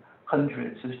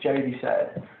 1700s, as Jodie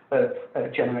said, of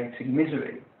generating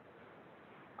misery.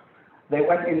 They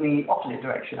went in the opposite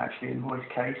direction, actually, in Roy's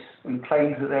case, and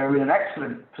claimed that they were in an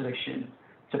excellent position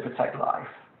to protect life.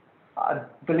 I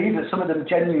believe that some of them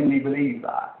genuinely believe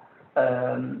that.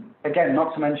 Again,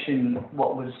 not to mention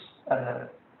what was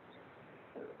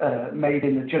made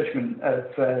in the judgment of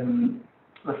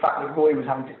the fact that Roy was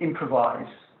having to improvise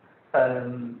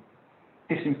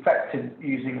disinfectant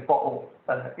using a bottle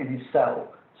in his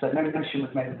cell. So no mention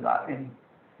was made of that in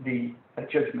the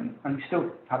judgment, and he's still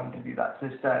having to do that to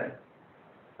this day.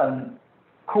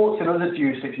 Courts in other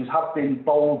jurisdictions have been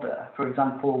bolder, for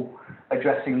example,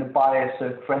 addressing the bias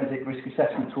of forensic risk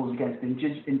assessment tools against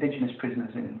Indigenous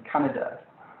prisoners in Canada.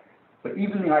 But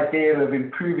even the idea of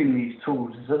improving these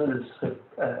tools, as others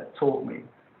have taught me,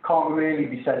 can't really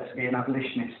be said to be an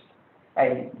abolitionist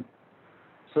aim.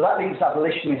 So that leaves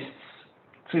abolitionists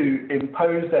to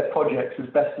impose their projects as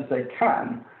best as they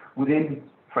can within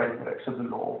frameworks of the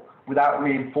law without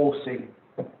reinforcing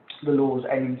the law's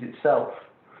aims itself.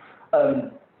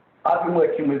 I've been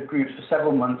working with groups for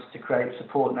several months to create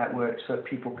support networks for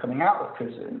people coming out of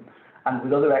prison, and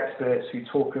with other experts who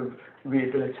talk of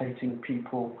rehabilitating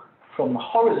people from the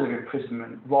horrors of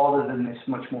imprisonment rather than this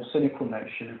much more cynical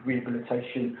notion of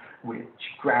rehabilitation which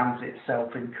grounds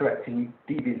itself in correcting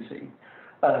deviancy,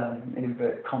 in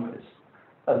inverted commas.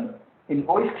 In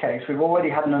Roy's case, we've already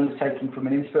had an undertaking from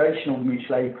an inspirational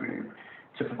mutual aid group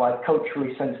to provide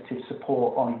culturally sensitive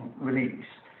support on release,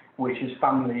 which his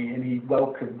family and he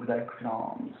welcomed with open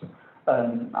arms.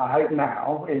 Our hope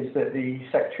now is that the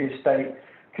Secretary of State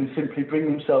can simply bring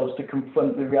themselves to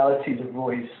confront the realities of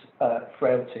Roy's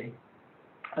frailty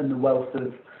and the wealth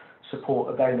of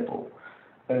support available.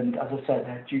 And as I said,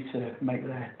 they're due to make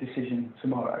their decision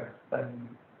tomorrow.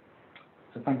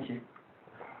 So thank you.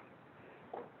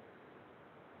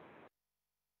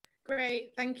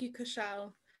 Great, thank you,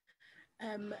 Kushal.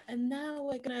 And now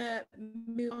we're going to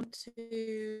move on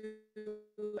to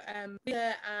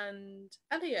Leah and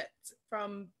Elliot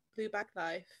from Blue Bag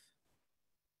Life.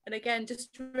 And again,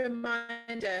 just a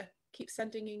reminder, keep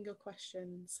sending in your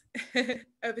questions.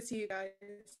 Over to you guys.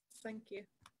 Thank you.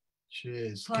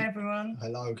 Cheers. Hi, everyone.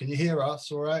 Hello, can you hear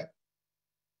us all right?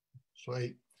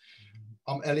 Sweet.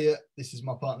 I'm Elliot, this is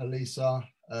my partner Lisa,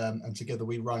 and together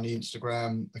we run the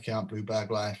Instagram account Blue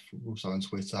Bag Life, also on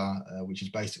Twitter, which is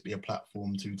basically a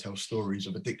platform to tell stories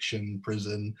of addiction,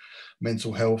 prison,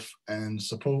 mental health and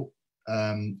support,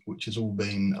 which has all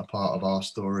been a part of our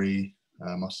story.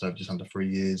 I served just under 3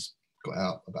 years, got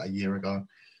out about a year ago.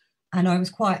 And I was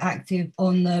quite active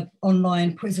on the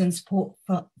online prison support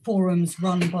forums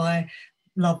run by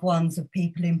loved ones of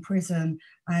people in prison,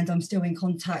 and I'm still in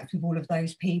contact with all of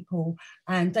those people,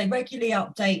 and they regularly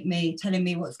update me, telling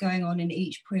me what's going on in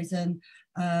each prison.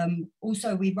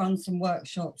 Also, we run some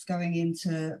workshops going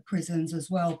into prisons as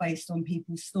well, based on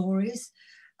people's stories.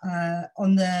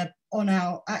 On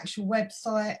our actual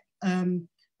website,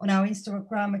 on our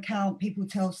Instagram account, people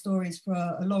tell stories for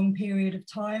a long period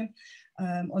of time.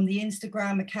 On the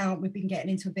Instagram account, we've been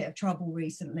getting into a bit of trouble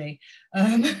recently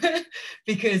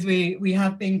because we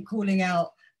have been calling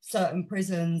out certain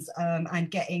prisons and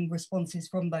getting responses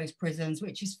from those prisons,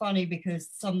 which is funny because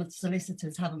some of the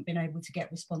solicitors haven't been able to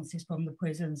get responses from the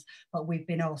prisons, but we've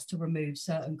been asked to remove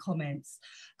certain comments.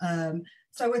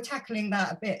 So we're tackling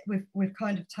that a bit. We're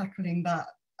kind of tackling that.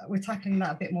 We're tackling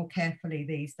that a bit more carefully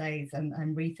these days,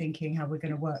 and rethinking how we're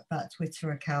going to work that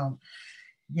Twitter account.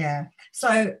 Yeah.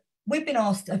 So we've been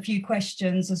asked a few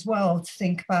questions as well to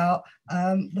think about.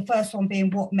 The first one being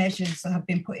what measures have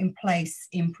been put in place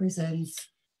in prisons.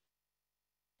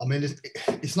 I mean,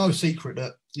 it's no secret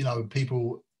that, you know,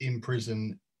 people in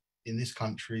prison in this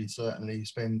country certainly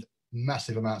spend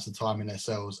massive amounts of time in their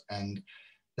cells, and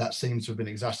that seems to have been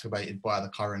exacerbated by the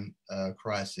current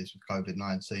crisis with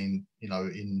COVID-19. You know,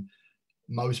 in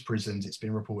most prisons, it's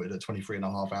been reported at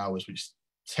 23.5 hours, which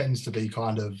tends to be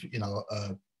kind of, you know,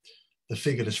 the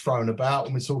figure that's thrown about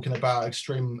when we're talking about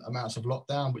extreme amounts of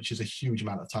lockdown, which is a huge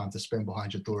amount of time to spend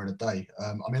behind your door in a day.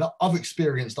 I mean, I've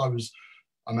experienced those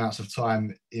amounts of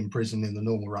time in prison in the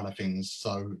normal run of things.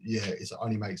 So yeah, it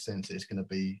only makes sense that it's going to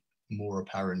be more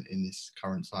apparent in this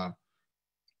current time.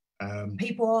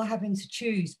 People are having to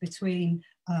choose between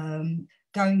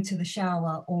going to the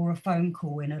shower or a phone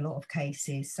call in a lot of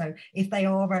cases. So if they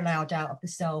are allowed out of the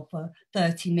cell for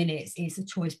 30 minutes, it's a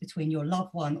choice between your loved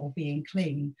one or being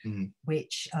clean,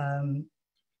 which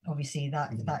obviously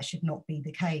that should not be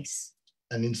the case.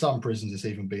 And in some prisons, it's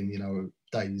even been, you know,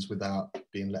 days without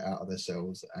being let out of their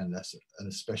cells, and that's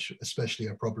especially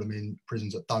a problem in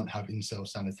prisons that don't have in-cell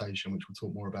sanitation, which we'll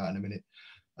talk more about in a minute.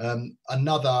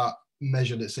 Another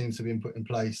measure that seems to be put in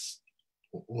place,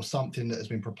 or something that has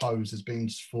been proposed, has been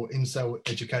for in-cell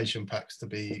education packs to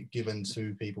be given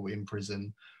to people in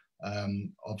prison.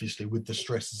 Obviously, with the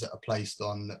stresses that are placed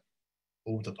on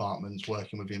all departments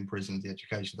working within prisons, the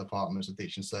education departments,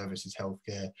 addiction services,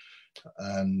 healthcare.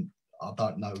 I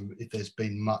don't know if there's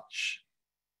been much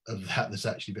of that that's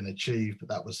actually been achieved, but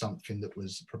that was something that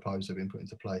was proposed to have been put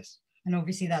into place. And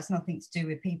obviously that's nothing to do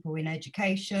with people in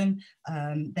education.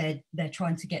 They're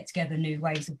trying to get together new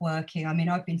ways of working. I mean,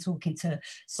 I've been talking to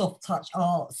Soft Touch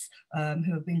Arts,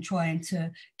 who have been trying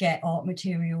to get art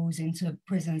materials into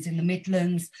prisons in the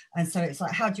Midlands. And so it's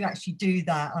like, how do you actually do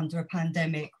that under a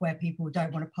pandemic where people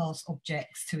don't want to pass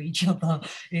objects to each other?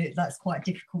 That's quite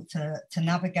difficult to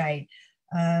navigate.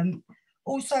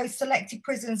 Also, selected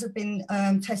prisons have been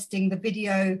testing the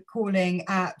video calling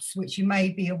apps, which you may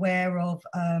be aware of.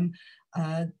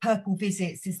 Purple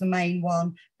Visits is the main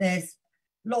one. There's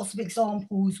lots of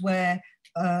examples where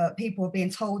people are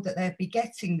being told that they'll be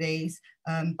getting these,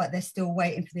 but they're still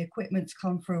waiting for the equipment to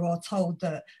come through, or told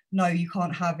that, no, you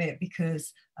can't have it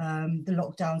because the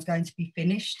lockdown's going to be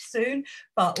finished soon.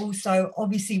 But also,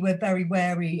 obviously, we're very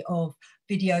wary of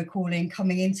video calling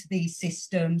coming into these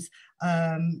systems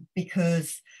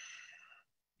because,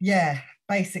 yeah,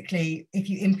 basically, if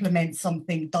you implement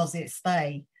something, does it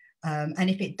stay? And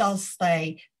if it does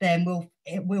stay, then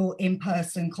will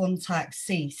in-person contact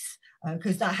cease?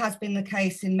 Because that has been the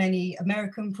case in many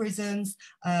American prisons.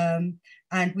 And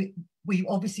we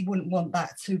obviously wouldn't want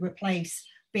that to replace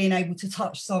being able to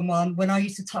touch someone. When I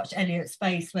used to touch Elliot's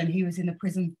face when he was in the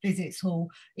prison visits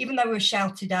hall, even though we were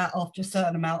shouted at after a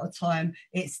certain amount of time,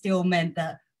 it still meant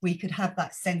that we could have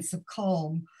that sense of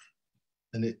calm.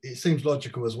 And it seems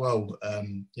logical as well,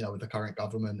 you know, with the current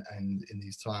government and in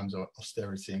these times of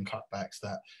austerity and cutbacks,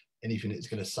 that anything that's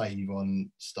going to save on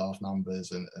staff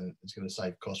numbers and it's going to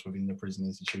save costs within the prison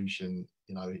institution,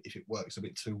 you know, if it works a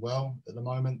bit too well at the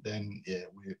moment, then yeah,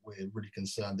 we're really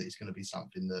concerned that it's going to be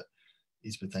something that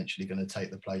is potentially going to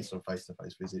take the place of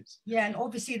face-to-face visits. Yeah, and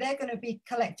obviously they're going to be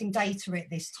collecting data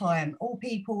at this time. All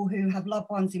people who have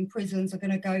loved ones in prisons are going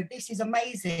to go, this is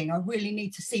amazing, I really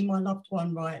need to see my loved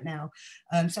one right now.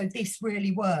 So this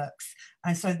really works.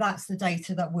 And so that's the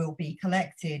data that will be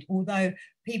collected. Although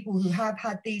people who have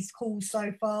had these calls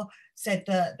so far said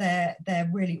that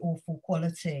they're really awful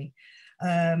quality.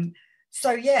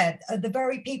 So yeah, the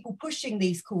very people pushing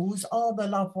these calls are the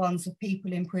loved ones of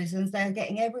people in prisons. They're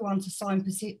getting everyone to sign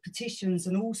petitions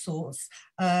and all sorts.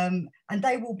 And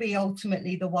they will be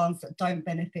ultimately the ones that don't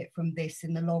benefit from this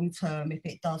in the long term if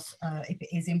it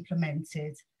is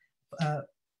implemented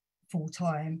full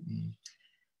time.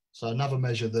 So another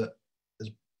measure that has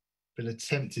been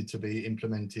attempted to be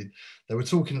implemented, they were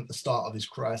talking at the start of this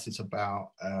crisis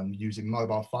about using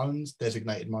mobile phones,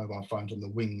 designated mobile phones on the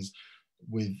wings,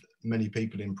 with many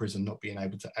people in prison not being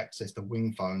able to access the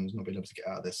wing phones, not being able to get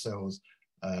out of their cells.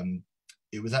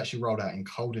 It was actually rolled out in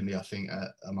Coldingley, I think,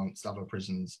 amongst other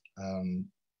prisons.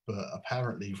 But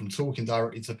apparently, from talking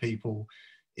directly to people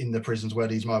in the prisons where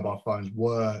these mobile phones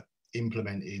were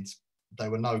implemented, they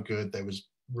were no good. There was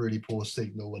really poor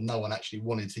signal and no one actually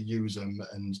wanted to use them,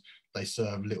 and they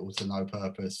served little to no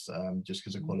purpose just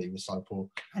because the quality was so poor.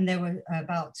 And there were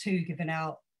about 2 given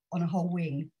out on a whole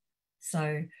wing.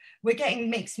 So we're getting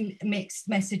mixed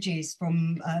messages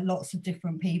from lots of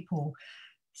different people.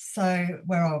 So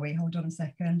where are we? Hold on a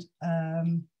second.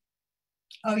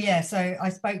 Oh yeah, so I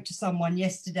spoke to someone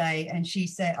yesterday and she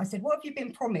said, I said, what have you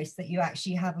been promised that you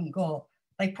actually haven't got?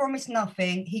 They promised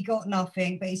nothing, he got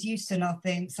nothing, but he's used to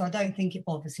nothing, so I don't think it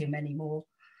bothers him anymore.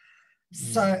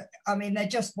 So, I mean,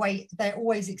 they're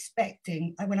always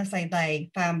expecting, and when I say they,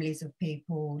 families of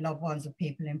people, loved ones of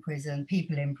people in prison.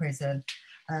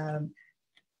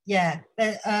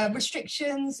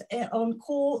 Restrictions on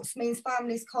courts means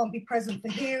families can't be present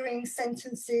for hearings,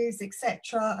 sentences,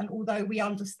 etc. And although we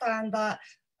understand that,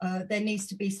 there needs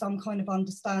to be some kind of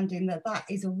understanding that that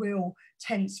is a real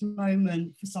tense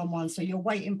moment for someone. So you're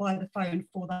waiting by the phone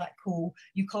for that call.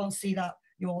 You can't see that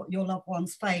your loved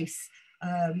one's face.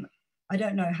 I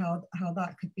don't know how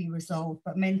that could be resolved,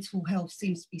 but mental health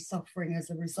seems to be suffering as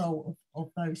a result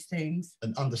of those things.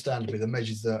 And understandably, the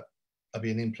measures that are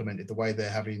being implemented, the way they're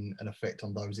having an effect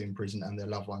on those in prison and their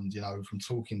loved ones, you know, from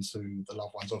talking to the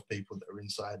loved ones of people that are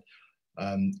inside,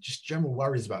 just general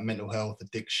worries about mental health,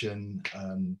 addiction,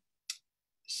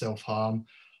 self-harm.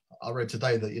 I read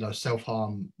today that, you know,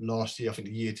 self-harm last year, I think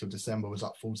the year till December, was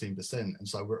up 14%. And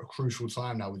so we're at a crucial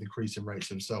time now with increasing rates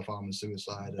of self-harm and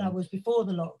suicide. That was before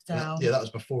the lockdown. Yeah, that was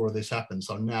before all this happened.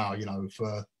 So now, you know,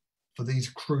 for these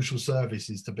crucial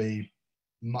services to be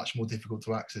much more difficult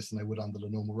to access than they would under the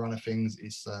normal run of things,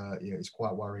 it's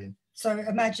quite worrying. So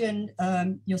imagine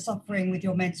you're suffering with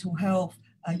your mental health,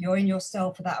 you're in your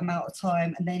cell for that amount of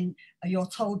time, and then you're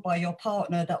told by your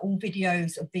partner that all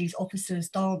videos of these officers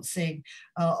dancing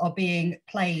are being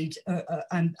played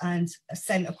and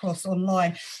sent across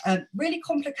online. Really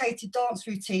complicated dance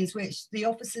routines, which the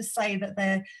officers say that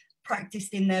they're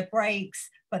practiced in their breaks,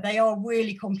 but they are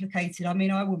really complicated. I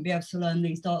mean, I wouldn't be able to learn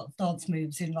these dance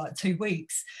moves in like 2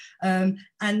 weeks. And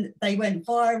they went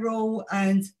viral,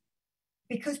 and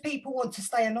because people want to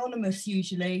stay anonymous,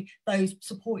 usually those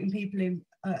supporting people in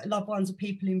loved ones of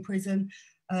people in prison,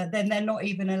 then they're not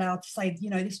even allowed to say, you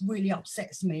know, this really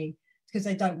upsets me, because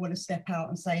they don't want to step out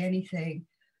and say anything.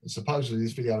 Supposedly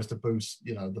this video is to boost,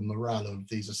 you know, the morale of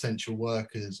these essential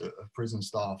workers, of prison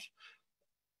staff.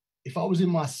 If I was in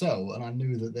my cell and I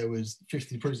knew that there was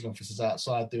 50 prison officers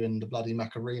outside doing the bloody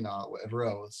Macarena or whatever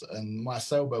else, and my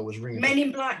cell bell was ringing. Men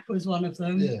in Black was one of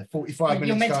them. Yeah, 45 minutes.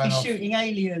 You're meant to be off. Shooting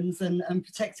aliens and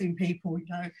protecting people, you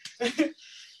know.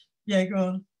 Yeah, go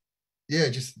on. Yeah,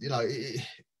 just, you know,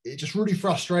 it just really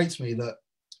frustrates me that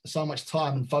so much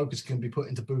time and focus can be put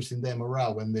into boosting their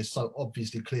morale when there's so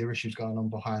obviously clear issues going on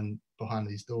behind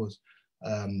these doors.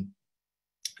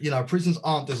 You know, prisons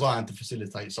aren't designed to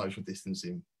facilitate social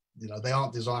distancing. You know, they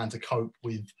aren't designed to cope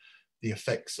with the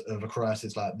effects of a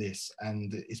crisis like this,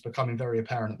 and it's becoming very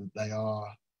apparent that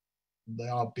they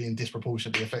are being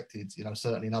disproportionately affected, you know,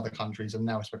 certainly in other countries, and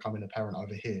now it's becoming apparent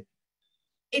over here.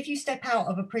 If you step out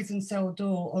of a prison cell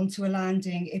door onto a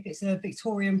landing, if it's a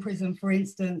Victorian prison, for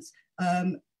instance,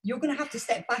 you're going to have to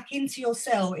step back into your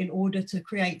cell in order to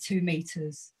create 2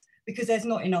 meters, because there's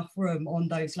not enough room on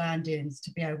those landings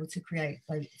to be able to create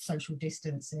social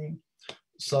distancing.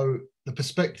 So the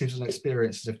perspectives and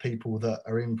experiences of people that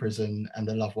are in prison and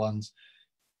their loved ones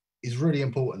is really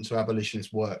important to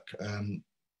abolitionist work.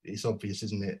 It's obvious,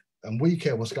 isn't it? And we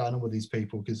care what's going on with these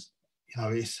people because, you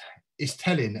know, it's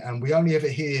telling, and we only ever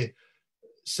hear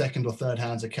second or third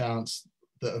hand accounts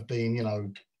that have been, you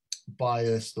know,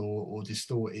 biased or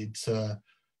distorted to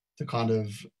kind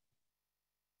of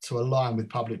to align with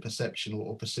public perception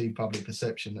or perceived public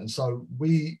perception. And so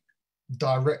we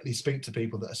directly speak to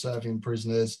people that are serving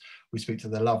prisoners, we speak to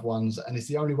their loved ones, and it's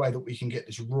the only way that we can get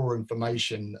this raw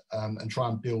information and try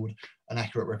and build an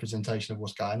accurate representation of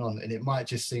what's going on. And it might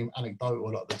just seem anecdotal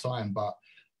a lot of the time, but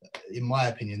in my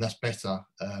opinion, that's better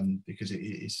because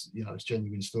it's, you know, it's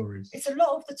genuine stories. It's a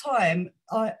lot of the time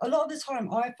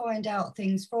I find out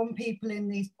things from people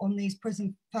on these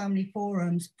prison family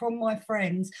forums, from my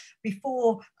friends,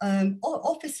 before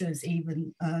officers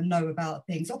even know about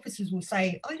things. Officers will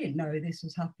say, I didn't know this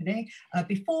was happening,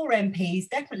 before MPs,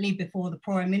 definitely before the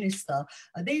Prime Minister.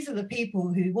 These are the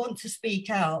people who want to speak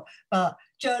out, but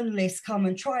journalists come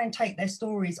and try and take their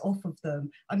stories off of them.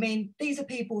 I mean, these are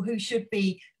people who should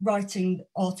be writing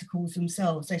articles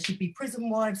themselves. There should be prison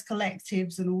wives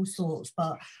collectives and all sorts,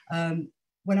 but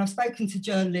when I've spoken to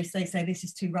journalists, they say this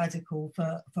is too radical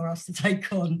for us to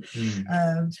take on.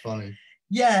 It's funny.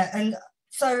 Yeah, and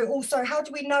so also, how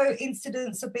do we know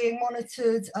incidents are being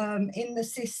monitored in the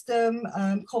system?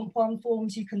 Comp 1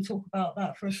 forms, you can talk about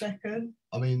that for a second.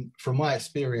 I mean, from my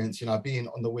experience, you know, being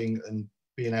on the wing and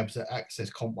being able to access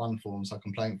Comp 1 forms, so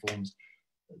complaint forms,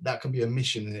 that can be a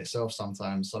mission in itself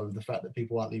sometimes. So the fact that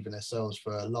people aren't leaving their cells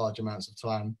for large amounts of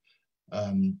time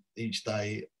each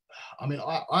day, I mean,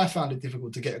 I found it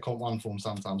difficult to get a Comp 1 form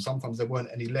sometimes. Sometimes there weren't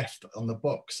any left on the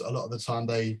box. A lot of the time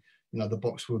the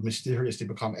box would mysteriously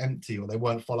become empty or they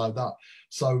weren't followed up.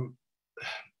 So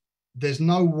there's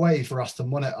no way for us to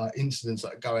monitor incidents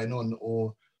that are going on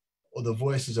or the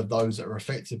voices of those that are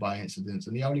affected by incidents.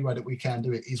 And the only way that we can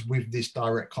do it is with this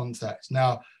direct contact.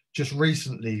 Now, just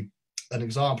recently, an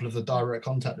example of the direct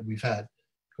contact that we've had.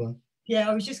 Go on. Yeah,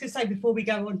 I was just going to say before we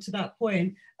go on to that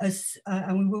point,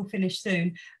 and we will finish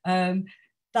soon,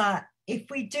 that if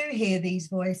we do hear these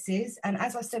voices, and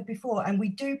as I said before, and we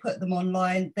do put them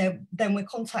online, then we're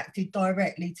contacted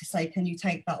directly to say, can you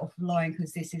take that offline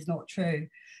because this is not true.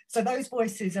 So those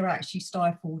voices are actually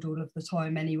stifled all of the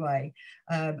time anyway.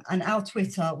 And our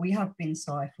Twitter, we have been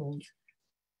stifled.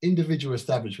 individual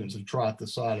establishments have tried to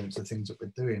silence the things that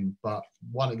we're doing, but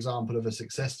one example of a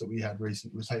success that we had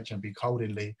recently was HMP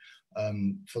Coldingley.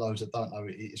 For those that don't know,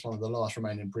 it's one of the last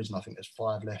remaining prison. I think there's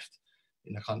 5 left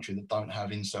in the country that don't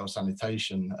have in-cell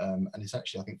sanitation, and it's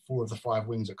actually, I think, 4 of the 5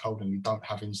 wings at Coldingley don't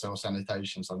have in-cell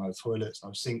sanitation, so no toilets,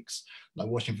 no sinks, no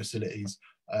washing facilities.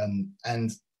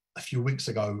 And a few weeks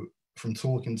ago, from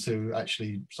talking to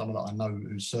actually someone that I know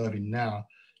who's serving now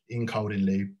in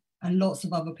Coldingley, and lots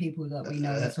of other people that we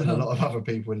know as well. And a lot of other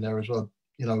people in there as well.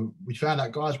 You know, we found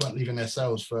out guys weren't leaving their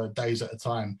cells for days at a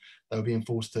time. They were being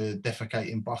forced to defecate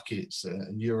in buckets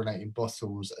and urinate in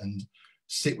bottles and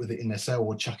sit with it in their cell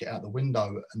or chuck it out the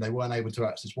window, and they weren't able to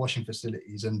access washing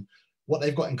facilities. And what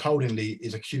they've got in Coldingley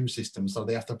is a queue system, so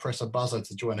they have to press a buzzer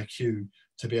to join a queue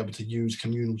to be able to use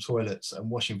communal toilets and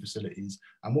washing facilities.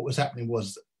 And what was happening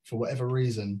was, for whatever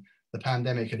reason, the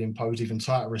pandemic had imposed even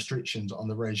tighter restrictions on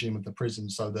the regime of the prison,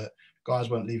 so that guys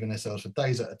weren't leaving their cells for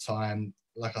days at a time.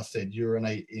 Like I said,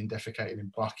 urinating, defecating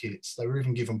in buckets. They were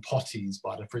even given potties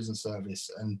by the prison service.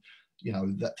 And, you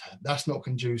know, that's not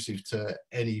conducive to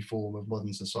any form of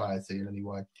modern society in any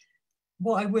way.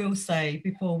 What I will say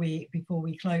before we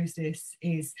close this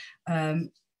is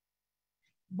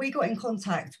we got in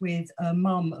contact with a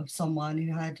mum of someone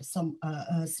who had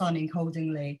a son in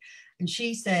Coldingley, and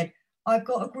she said, I've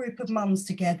got a group of mums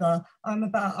together.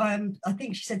 I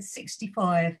think she said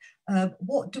 65.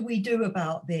 What do we do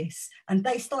about this? And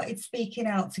they started speaking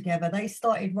out together. They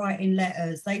started writing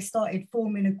letters. They started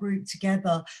forming a group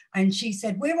together. And she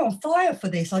said, we're on fire for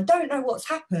this. I don't know what's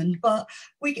happened, but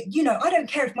I don't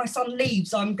care if my son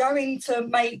leaves. I'm going to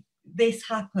make this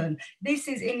happen. This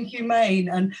is inhumane.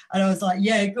 And I was like,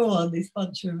 yeah, go on, this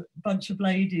bunch of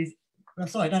ladies.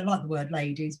 Sorry, I don't like the word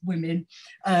ladies, women.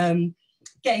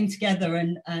 Getting together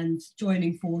and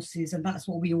joining forces, and that's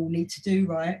what we all need to do,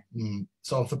 right?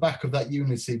 So off the back of that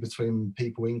unity between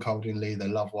people in Coldingley, their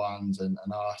loved ones, and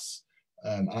us,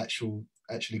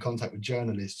 actually contact with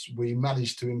journalists, we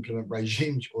managed to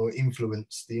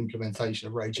influence the implementation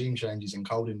of regime changes in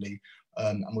Coldingley,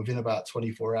 and within about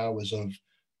 24 hours of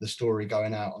the story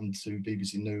going out onto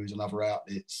BBC News and other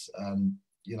outlets,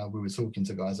 we were talking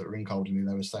to guys that were in Coldingley.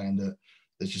 They were saying that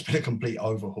there's just been a complete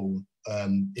overhaul.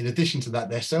 In addition to that,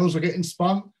 their cells were getting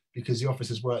spun because the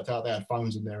officers worked out they had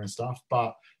phones in there and stuff,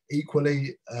 but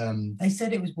equally they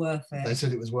said it was worth it. They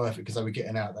said it was worth it because they were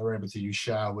getting out, they were able to use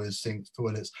showers, sinks,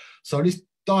 toilets. So this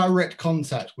direct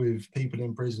contact with people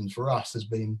in prison for us has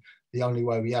been the only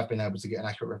way we have been able to get an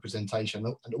accurate representation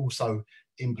and also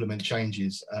implement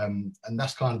changes, and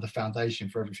that's kind of the foundation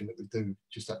for everything that we do,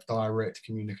 just that direct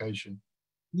communication.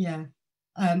 Yeah.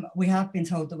 We have been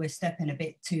told that we're stepping a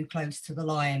bit too close to the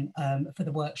line for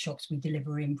the workshops we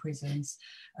deliver in prisons,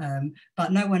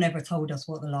 but no one ever told us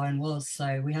what the line was,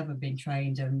 so we haven't been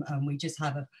trained, and we just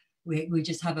have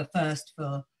a thirst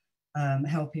for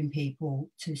helping people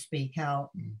to speak out.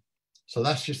 So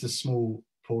that's just a small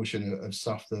portion of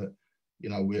stuff that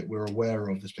we're aware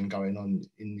of that's been going on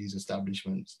in these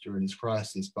establishments during this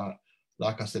crisis. But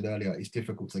like I said earlier, it's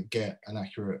difficult to get an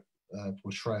accurate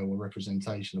portrayal or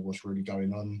representation of what's really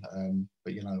going on,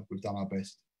 but we've done our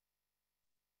best.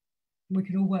 We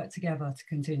can all work together to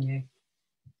continue.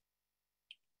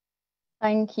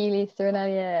 Thank you, Lisa and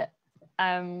Elliot.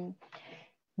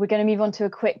 We're going to move on to a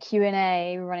quick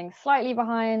Q&A. We're running slightly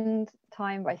behind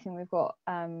time, but I think we've got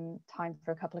time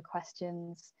for a couple of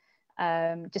questions.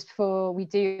 Just before we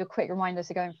do, a quick reminder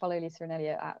to go and follow Lisa and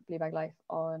Elliot at Blue Bag Life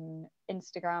on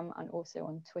Instagram and also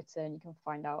on Twitter, and you can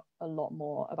find out a lot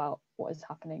more about what is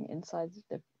happening inside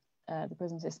the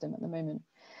prison system at the moment.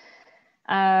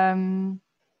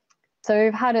 So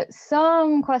we've had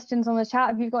some questions on the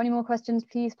chat. If you've got any more questions,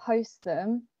 please post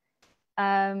them.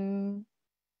 I'm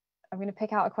going to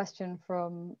pick out a question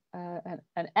from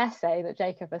an essay that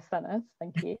Jacob has sent us.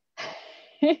 Thank you.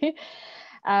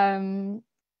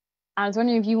 I was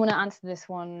wondering if you want to answer this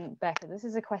one, Becca. This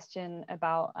is a question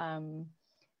about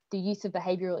the use of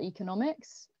behavioural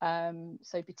economics.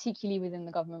 So particularly within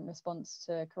the government response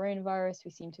to coronavirus,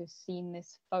 we seem to have seen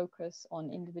this focus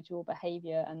on individual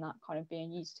behaviour and that kind of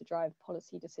being used to drive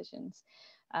policy decisions.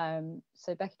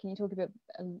 So Becca, can you talk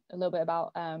a little bit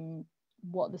about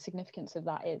what the significance of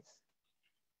that is?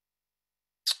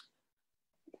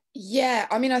 Yeah,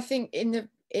 I mean, I think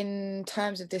in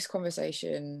terms of this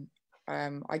conversation,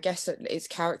 I guess that it's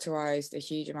characterised a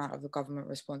huge amount of the government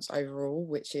response overall,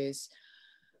 which is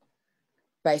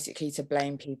basically to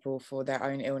blame people for their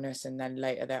own illness and then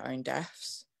later their own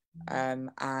deaths.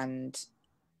 And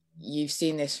you've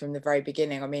seen this from the very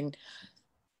beginning. I mean,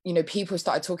 you know, people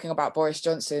started talking about Boris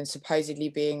Johnson supposedly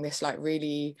being this like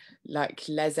really like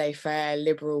laissez-faire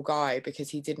liberal guy because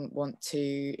he didn't want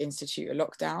to institute a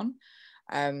lockdown,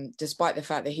 despite the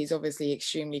fact that he's obviously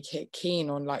extremely keen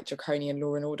on like draconian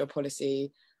law and order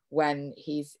policy when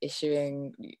he's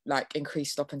issuing like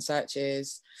increased stop and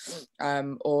searches,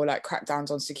 or like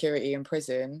crackdowns on security in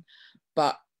prison.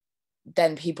 But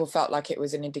then people felt like it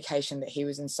was an indication that he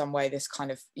was in some way this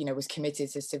kind of, you know, was committed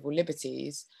to civil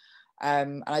liberties.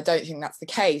 And I don't think that's the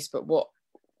case, but what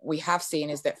we have seen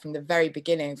is that from the very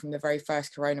beginning, from the very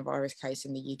first coronavirus case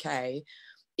in the UK,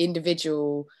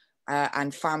 individual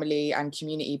and family and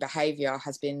community behaviour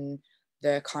has been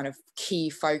the kind of key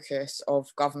focus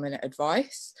of government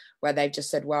advice, where they've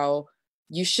just said, well,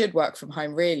 you should work from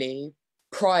home really,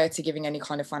 prior to giving any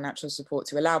kind of financial support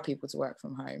to allow people to work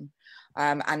from home.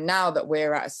 And now that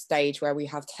we're at a stage where we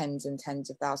have tens and tens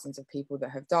of thousands of people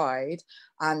that have died,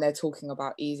 and they're talking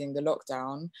about easing the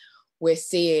lockdown, we're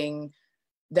seeing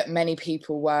that many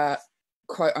people were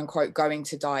quote unquote going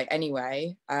to die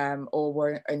anyway, or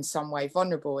were in some way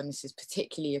vulnerable. And this is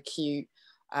particularly acute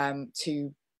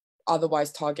to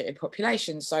otherwise targeted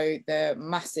populations. So the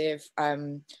massive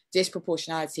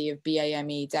disproportionality of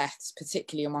BAME deaths,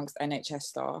 particularly amongst NHS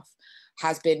staff,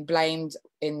 has been blamed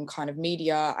in kind of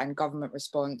media and government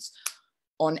response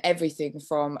on everything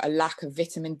from a lack of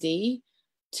vitamin D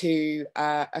to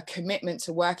a commitment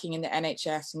to working in the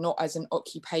NHS not as an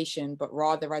occupation but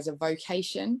rather as a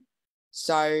vocation.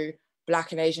 So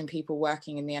Black and Asian people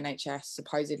working in the NHS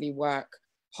supposedly work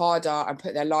harder and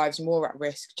put their lives more at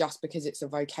risk just because it's a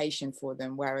vocation for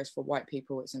them, whereas for white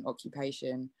people it's an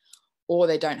occupation, or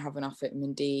they don't have enough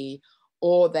vitamin D,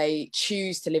 or they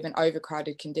choose to live in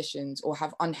overcrowded conditions or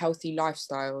have unhealthy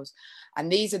lifestyles. And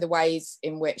these are the ways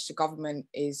in which the government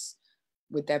is,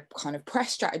 with their kind of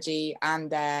press strategy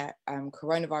and their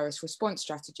coronavirus response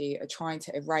strategy, are trying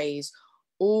to erase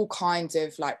all kinds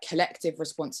of like collective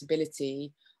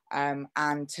responsibility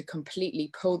and to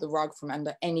completely pull the rug from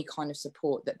under any kind of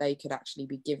support that they could actually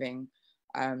be giving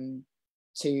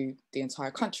to the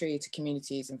entire country, to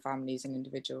communities and families and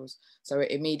individuals. So it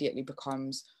immediately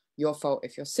becomes your fault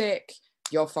if you're sick,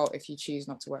 your fault if you choose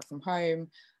not to work from home,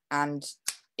 and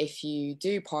if you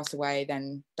do pass away,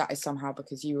 then that is somehow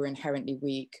because you were inherently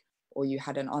weak or you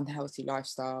had an unhealthy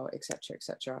lifestyle, etc.,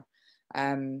 etc.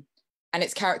 And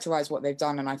it's characterized what they've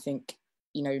done. And I think,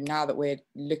 you know, now that we're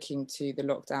looking to the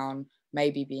lockdown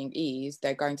maybe being eased,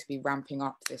 they're going to be ramping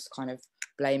up this kind of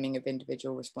blaming of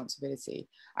individual responsibility.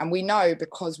 And we know,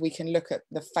 because we can look at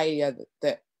the failure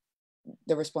that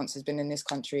the response has been in this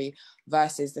country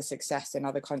versus the success in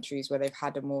other countries where they've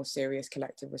had a more serious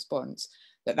collective response,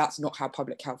 that that's not how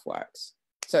public health works.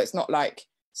 So it's not like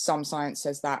some science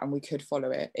says that and we could follow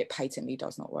it. It patently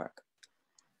does not work.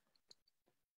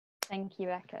 Thank you,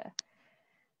 Becca.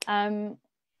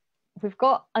 We've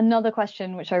got another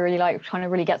question which I really like, trying to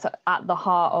really get at the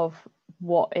heart of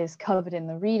what is covered in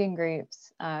the reading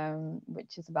groups,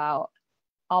 which is about,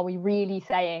 are we really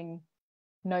saying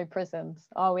no prisons?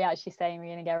 Are we actually saying we're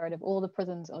going to get rid of all the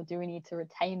prisons, or do we need to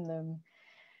retain them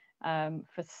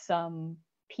for some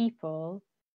people?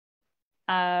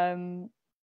 I'm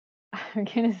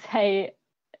going to say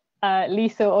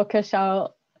Lisa or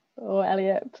Kushal or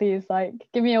Elliot, please, like,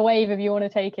 give me a wave if you want to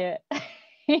take it.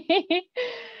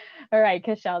 All right,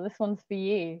 Kushal, this one's for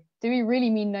you. Do we really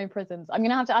mean no prisons? I'm going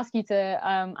to have to ask you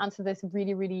to answer this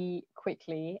really, really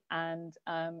quickly. And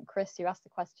Chris, you asked the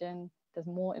question. There's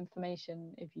more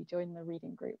information if you join the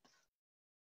reading groups.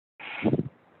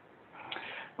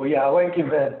 Well, yeah, I won't give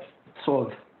a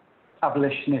sort of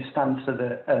abolitionist answer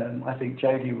that I think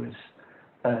Jodie was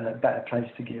a better place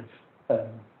to give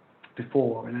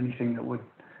before, and anything that would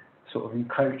sort of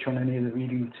encroach on any of the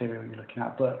reading material you're looking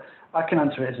at. But I can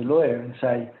answer it as a lawyer and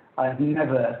say I have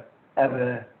never,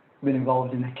 ever been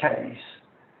involved in a case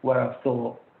where I've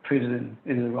thought prison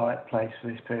is the right place for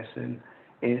this person.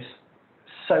 It's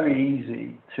so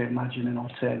easy to imagine an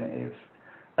alternative.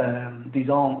 These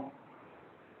aren't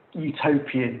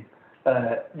utopian,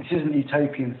 this isn't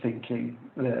utopian thinking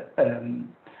that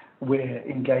we're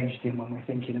engaged in when we're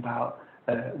thinking about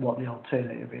what the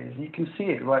alternative is. You can see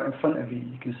it right in front of you.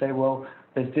 You can say, well,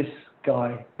 there's this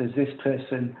guy, there's this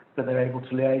person that they're able to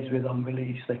liaise with on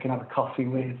release, they can have a coffee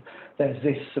with, there's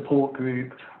this support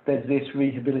group, there's this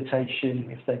rehabilitation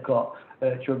if they've got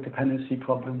drug dependency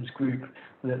problems group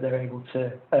that they're able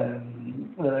to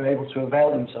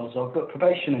avail themselves of. But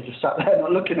probation are just sat there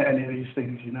not looking at any of these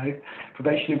things, you know.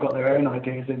 Probation have got their own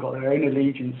ideas, they've got their own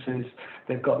allegiances,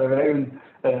 they've got their own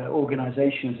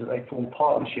organisations that they form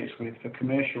partnerships with for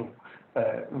commercial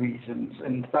reasons,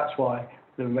 and that's why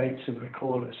the rates of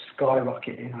recall are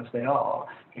skyrocketing as they are,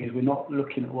 because we're not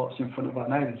looking at what's in front of our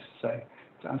nose. So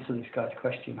to answer this guy's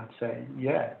question, I'd say,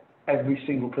 yeah, every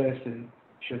single person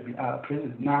should be out of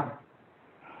prison now.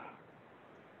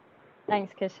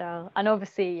 Thanks, Kishal. And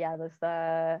obviously, yeah, there's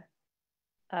the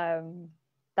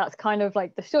that's kind of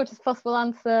like the shortest possible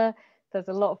answer. There's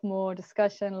a lot more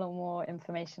discussion, a lot more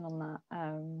information on that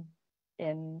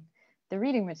in the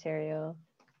reading material.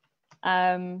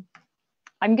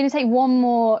 I'm going to take one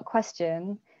more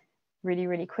question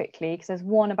really quickly, because there's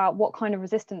one about what kind of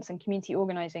resistance and community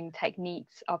organizing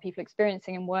techniques are people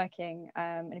experiencing and working,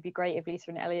 and it'd be great if Lisa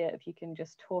and Elliot, if you can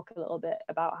just talk a little bit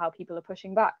about how people are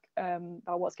pushing back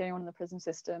about what's going on in the prison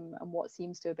system and what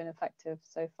seems to have been effective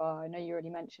so far. I know you already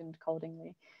mentioned Coldingley.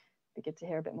 It'd be good to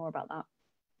hear a bit more about that.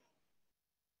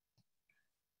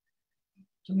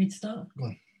 Do you want me to start? Go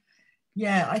on.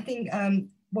 Yeah, I think,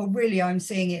 well, really, I'm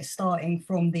seeing it starting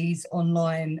from these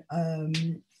online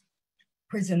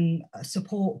prison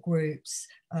support groups,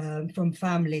 from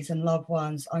families and loved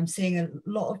ones. I'm seeing a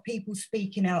lot of people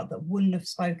speaking out that wouldn't have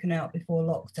spoken out before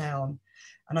lockdown.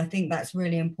 And I think that's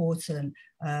really important.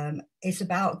 It's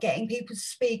about getting people to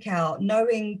speak out,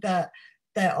 knowing that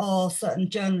there are certain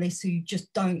journalists who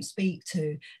just don't speak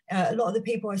to. A lot of the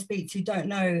people I speak to don't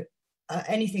know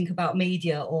anything about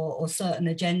media or certain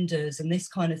agendas and this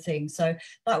kind of thing. So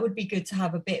that would be good to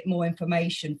have a bit more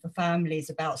information for families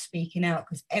about speaking out,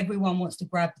 because everyone wants to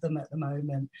grab them at the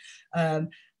moment.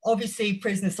 Obviously,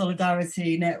 Prisoner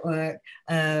Solidarity Network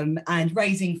and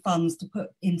raising funds to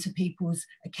put into people's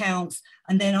accounts.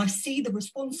 And then I see the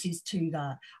responses to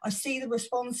that. I see the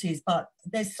responses, but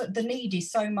the need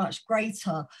is so much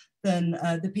greater than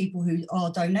the people who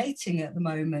are donating at the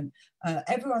moment.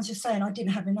 Everyone's just saying, I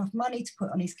didn't have enough money to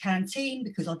put on his canteen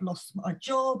because I'd lost my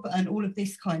job and all of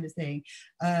this kind of thing.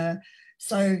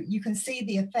 So you can see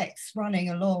the effects running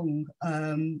along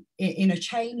in a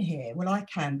chain here. Well, I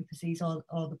can, because these are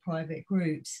the private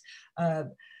groups.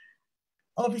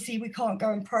 Obviously, we can't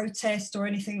go and protest or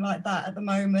anything like that at the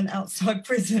moment outside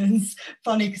prisons.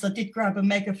 Funny, because I did grab a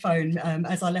megaphone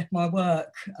as I left my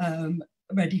work,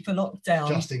 ready for lockdown.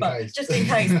 Just in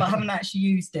case, but I haven't actually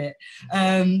used it.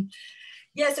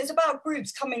 Yes, it's about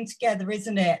groups coming together,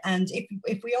 isn't it? And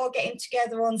if we are getting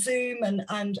together on Zoom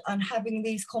and having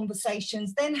these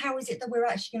conversations, then how is it that we're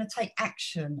actually going to take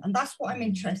action? And that's what I'm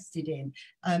interested in.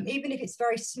 Even if it's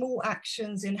very small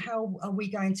actions in how are we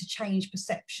going to change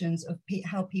perceptions of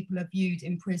how people are viewed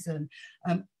in prison.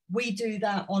 We do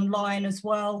that online as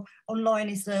well. Online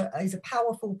is a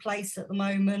powerful place at the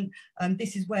moment.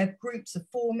 This is where groups are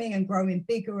forming and growing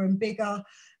bigger and bigger.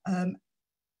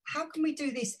 How can we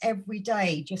do this every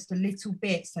day, just a little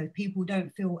bit, so people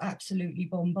don't feel absolutely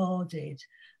bombarded?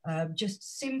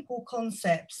 Just simple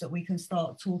concepts that we can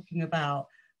start talking about.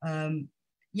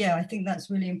 Yeah, I think that's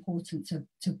really important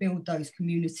to build those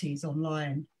communities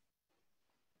online.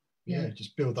 Yeah,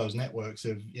 just build those networks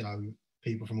of, you know,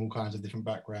 people from all kinds of different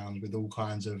backgrounds with all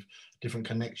kinds of different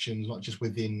connections, not just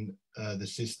within the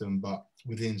system, but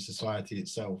within society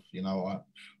itself. You know,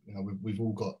 we've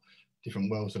all got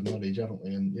different wealths of knowledge, haven't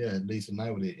we? And yeah, Lisa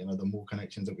nailed it. You know, the more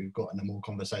connections that we've got and the more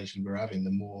conversations we're having, the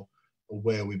more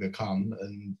aware we become.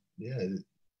 And yeah,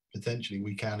 potentially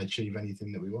we can achieve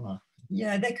anything that we want to.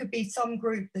 Yeah, there could be some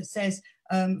group that says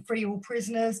free all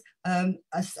prisoners, and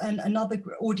another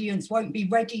audience won't be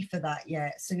ready for that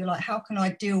yet. So you're like, how can I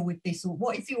deal with this? Or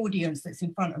what is the audience that's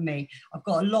in front of me? I've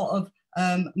got a lot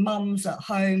of mums at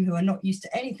home who are not used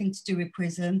to anything to do with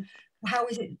prison. How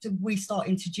is it do we start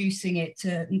introducing it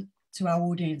to our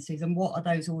audiences, and what are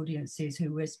those audiences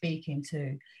who we're speaking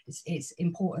to? It's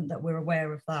important that we're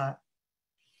aware of that.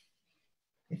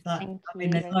 If that, I mean,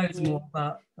 there's loads more,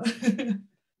 but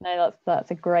no,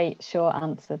 that's a great short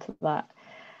answer to that.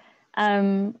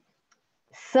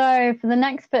 So for the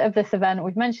next bit of this event,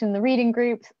 we've mentioned the reading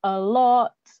groups a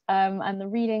lot, and the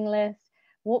reading list.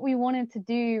 What we wanted to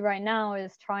do right now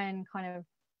is try and kind of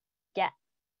get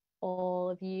all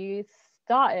of you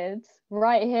started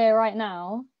right here, right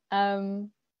now.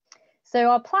 So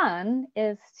our plan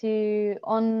is to,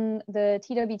 on the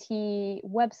TWT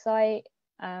website,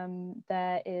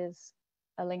 there is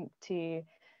a link to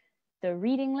the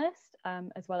reading list,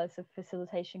 as well as a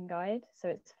facilitation guide. So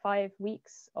it's 5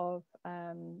 weeks of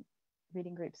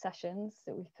reading group sessions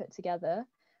that we've put together.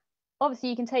 Obviously,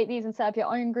 you can take these and set up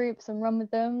your own groups and run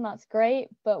with them. That's great.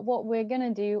 But what we're going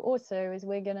to do also is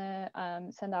we're going to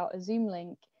send out a Zoom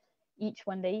link each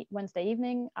Wednesday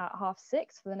evening at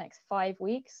 6:30 for the next 5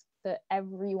 weeks that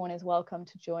everyone is welcome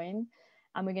to join.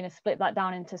 And we're going to split that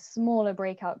down into smaller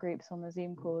breakout groups on the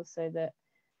Zoom calls so that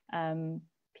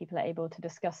people are able to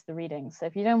discuss the readings. So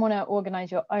if you don't want to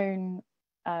organize your own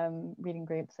reading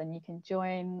groups, then you can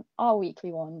join our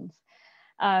weekly ones.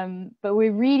 But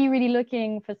we're really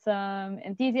looking for some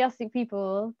enthusiastic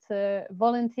people to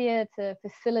volunteer to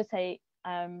facilitate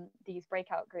these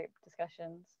breakout group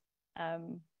discussions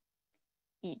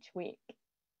each week.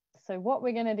 So what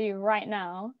we're going to do right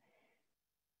now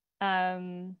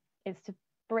is to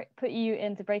put you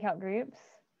into breakout groups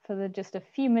for just a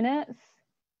few minutes.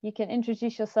 You can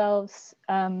introduce yourselves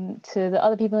to the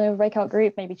other people in the breakout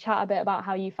group, maybe chat a bit about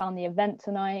how you found the event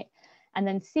tonight, and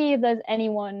then see if there's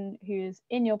anyone who's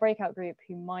in your breakout group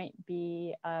who might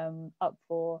be up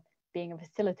for being a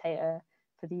facilitator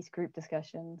for these group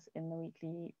discussions in the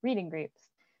weekly reading groups.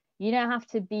 You don't have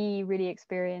to be really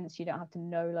experienced. You don't have to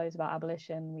know loads about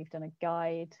abolition. We've done a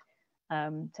guide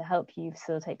to help you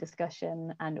facilitate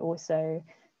discussion, and also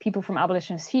people from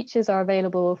Abolitionist Futures are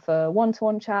available for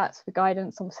one-to-one chats, for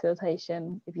guidance on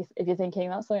facilitation, if you're thinking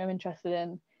that's something I'm interested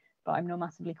in, but I'm not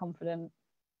massively confident.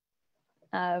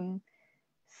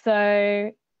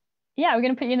 So yeah, we're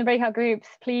going to put you in the breakout groups.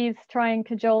 Please try and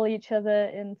cajole each other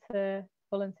into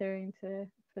volunteering to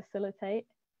facilitate,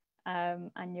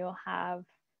 and you'll have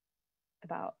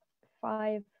about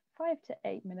 5 to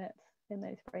 8 minutes in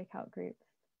those breakout groups.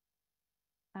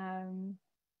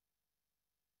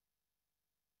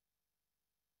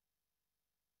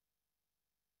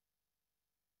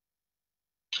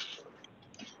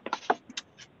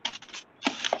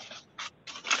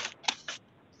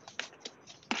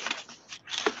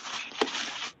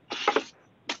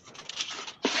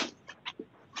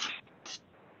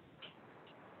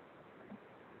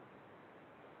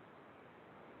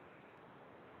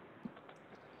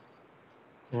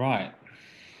 Right.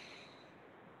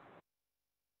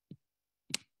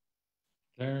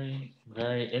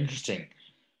 Very interesting.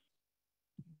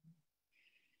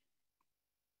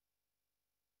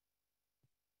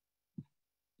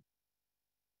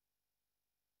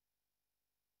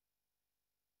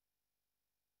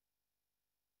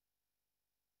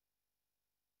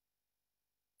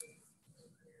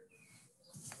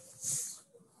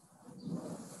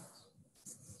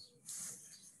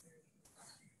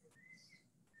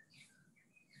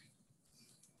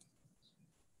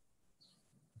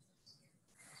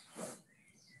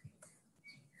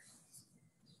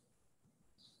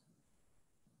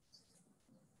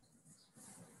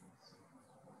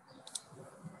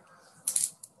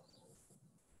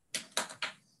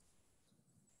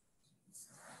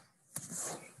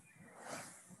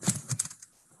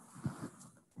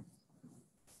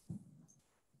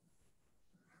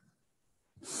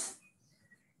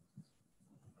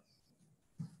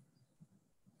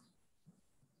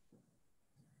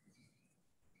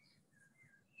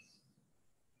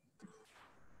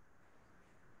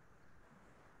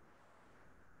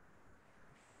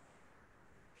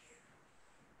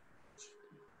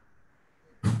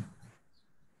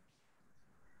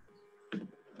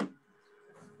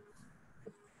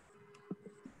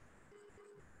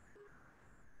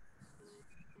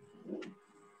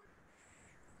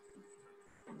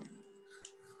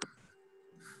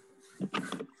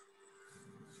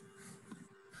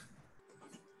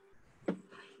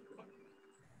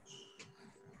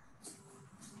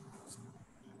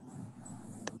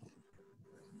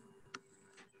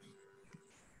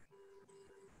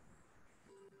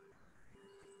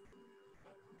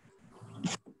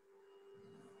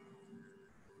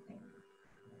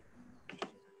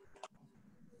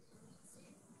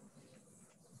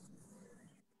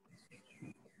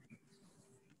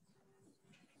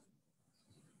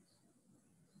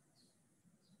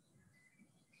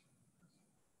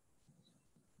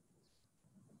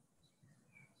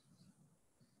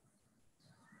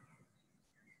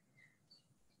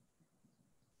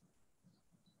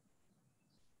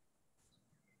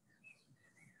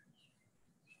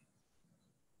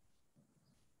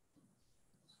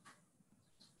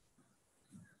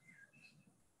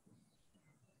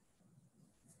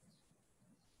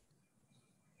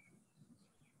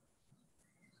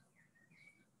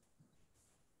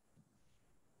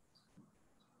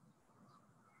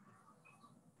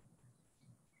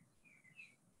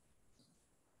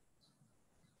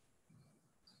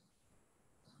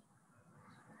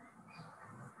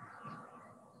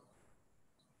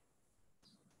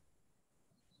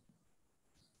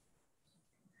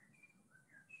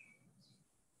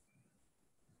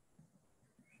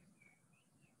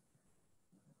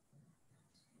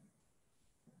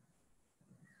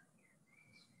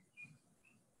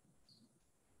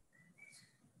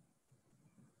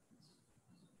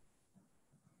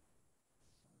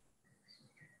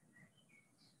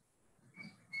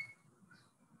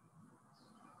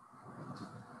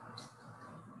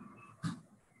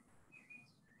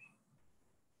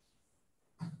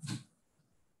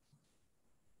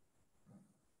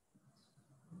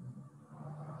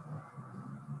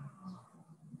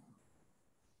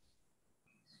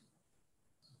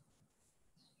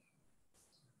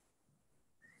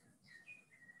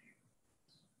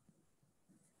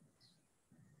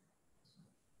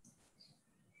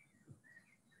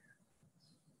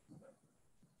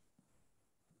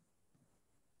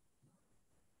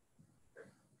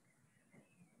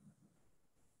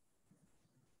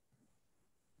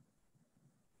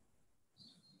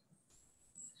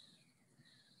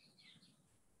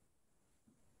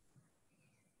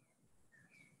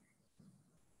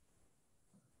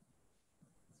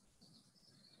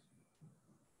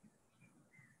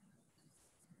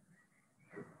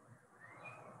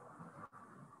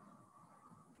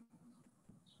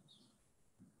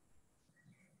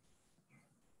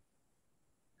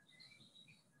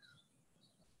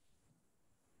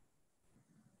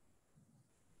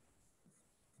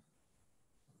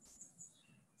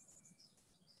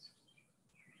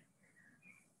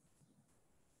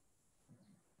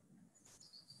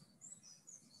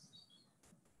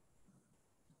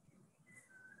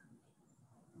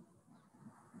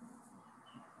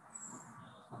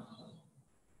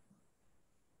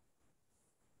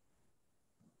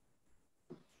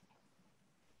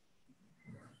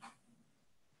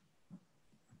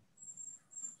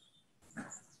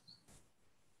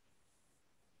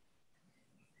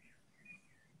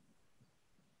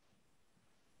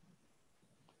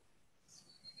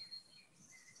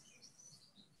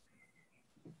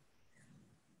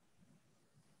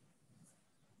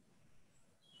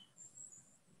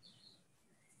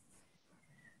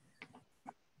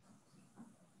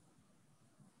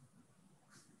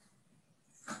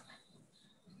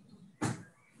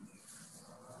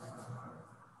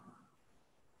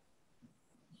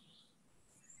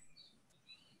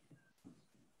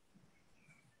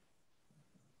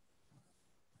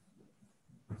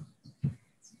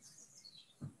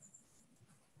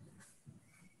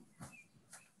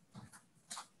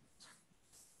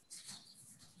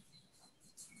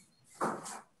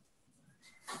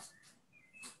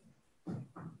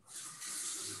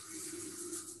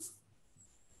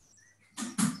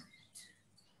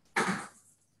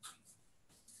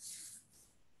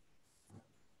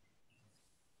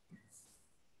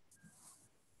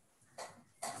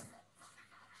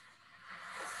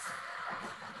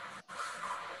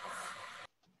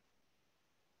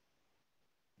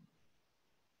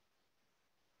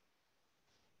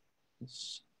 Hi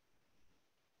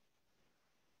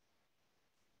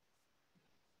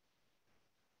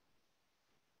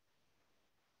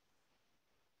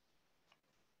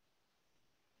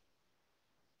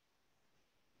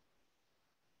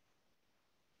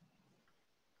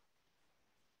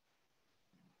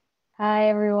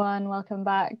everyone, welcome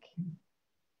back.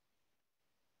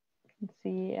 I can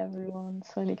see everyone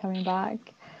slowly coming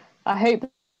back. I hope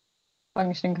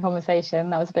functioning conversation,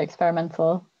 that was a bit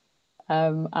experimental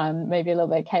and maybe a little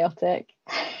bit chaotic.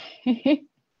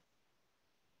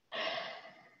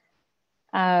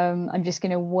 I'm just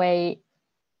going to wait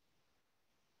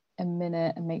a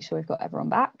minute and make sure we've got everyone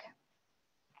back.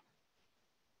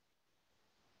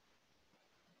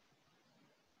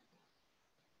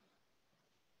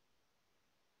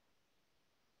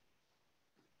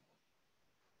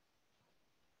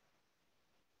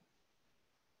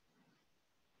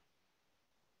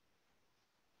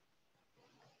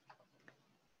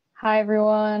 Hi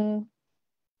everyone,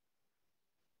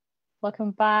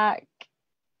 welcome back.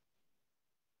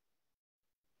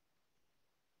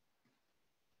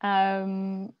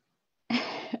 Apologies,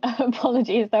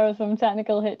 there were some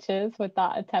technical hitches with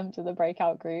that attempt at the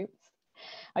breakout groups.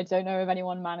 I don't know if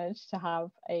anyone managed to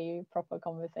have a proper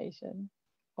conversation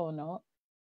or not.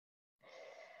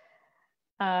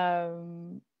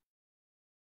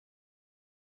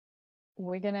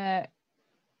 We're gonna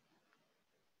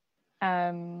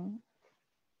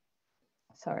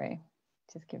sorry,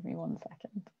 just give me 1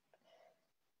 second.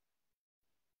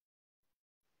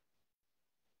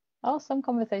 Oh, some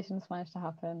conversations managed to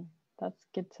happen. That's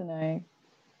good to know.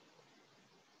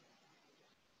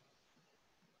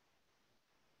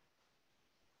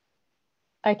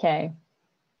 Okay.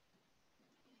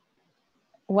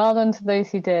 Well done to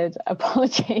those who did.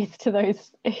 Apologies to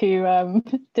those who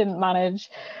didn't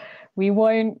manage. We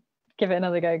won't give it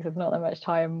another go because there's not that much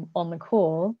time on the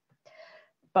call.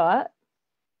 But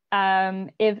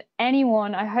if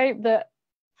anyone, I hope that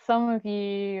some of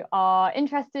you are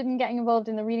interested in getting involved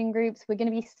in the reading groups. We're going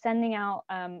to be sending out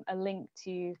a link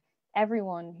to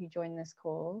everyone who joined this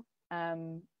call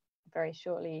very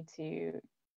shortly to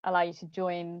allow you to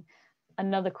join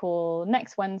another call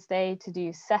next Wednesday to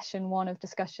do session 1 of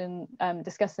discussion,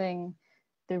 discussing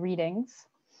the readings.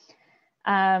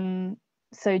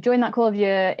 So join that call if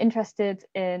you're interested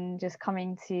in just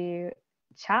coming to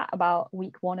chat about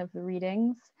week 1 of the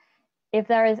readings. If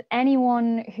there is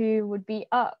anyone who would be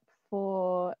up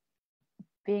for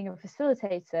being a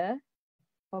facilitator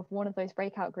of one of those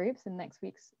breakout groups in next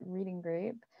week's reading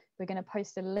group, we're going to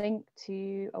post a link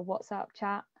to a WhatsApp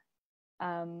chat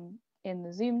in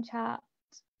the Zoom chat.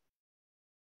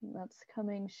 That's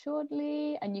coming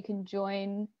shortly, and you can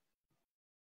join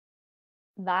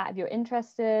that if you're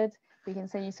interested. We can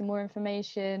send you some more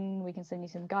information, we can send you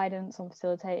some guidance on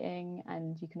facilitating,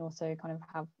 and you can also kind of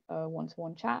have a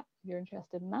one-to-one chat if you're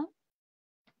interested in that.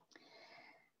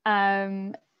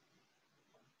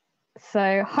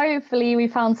 So hopefully we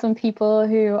found some people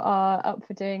who are up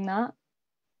for doing that.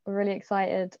 We're really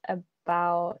excited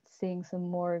about seeing some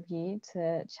more of you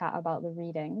to chat about the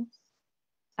readings.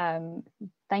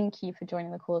 Thank you for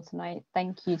joining the call tonight.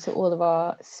 Thank you to all of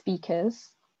our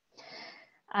speakers.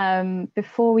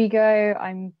 Before we go,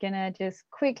 I'm gonna just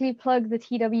quickly plug the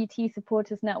TWT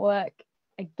Supporters Network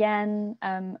again.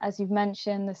 As you've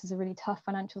mentioned, this is a really tough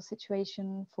financial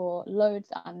situation for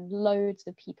loads and loads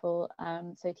of people.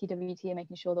 So TWT are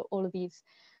making sure that all of these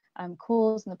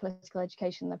calls and the political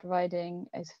education they're providing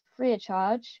is free of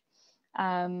charge.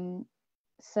 So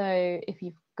if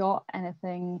you've got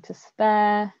anything to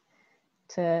spare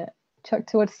to chuck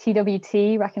towards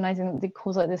TWT, recognizing that the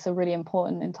calls like this are really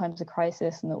important in times of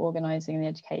crisis and the organising and the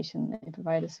education that they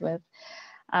provide us with,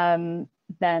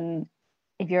 then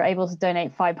if you're able to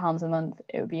donate £5 a month,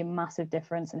 it would be a massive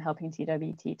difference in helping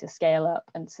TWT to scale up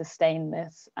and sustain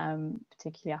this,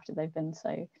 particularly after they've been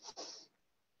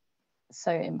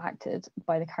so impacted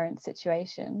by the current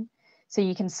situation. So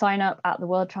you can sign up at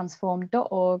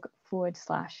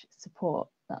theworldtransformed.org/support.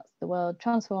 That's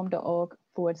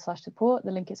theworldtransformed.org/support.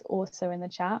 The link is also in the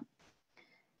chat.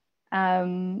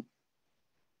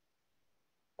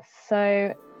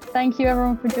 So thank you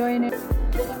everyone for joining.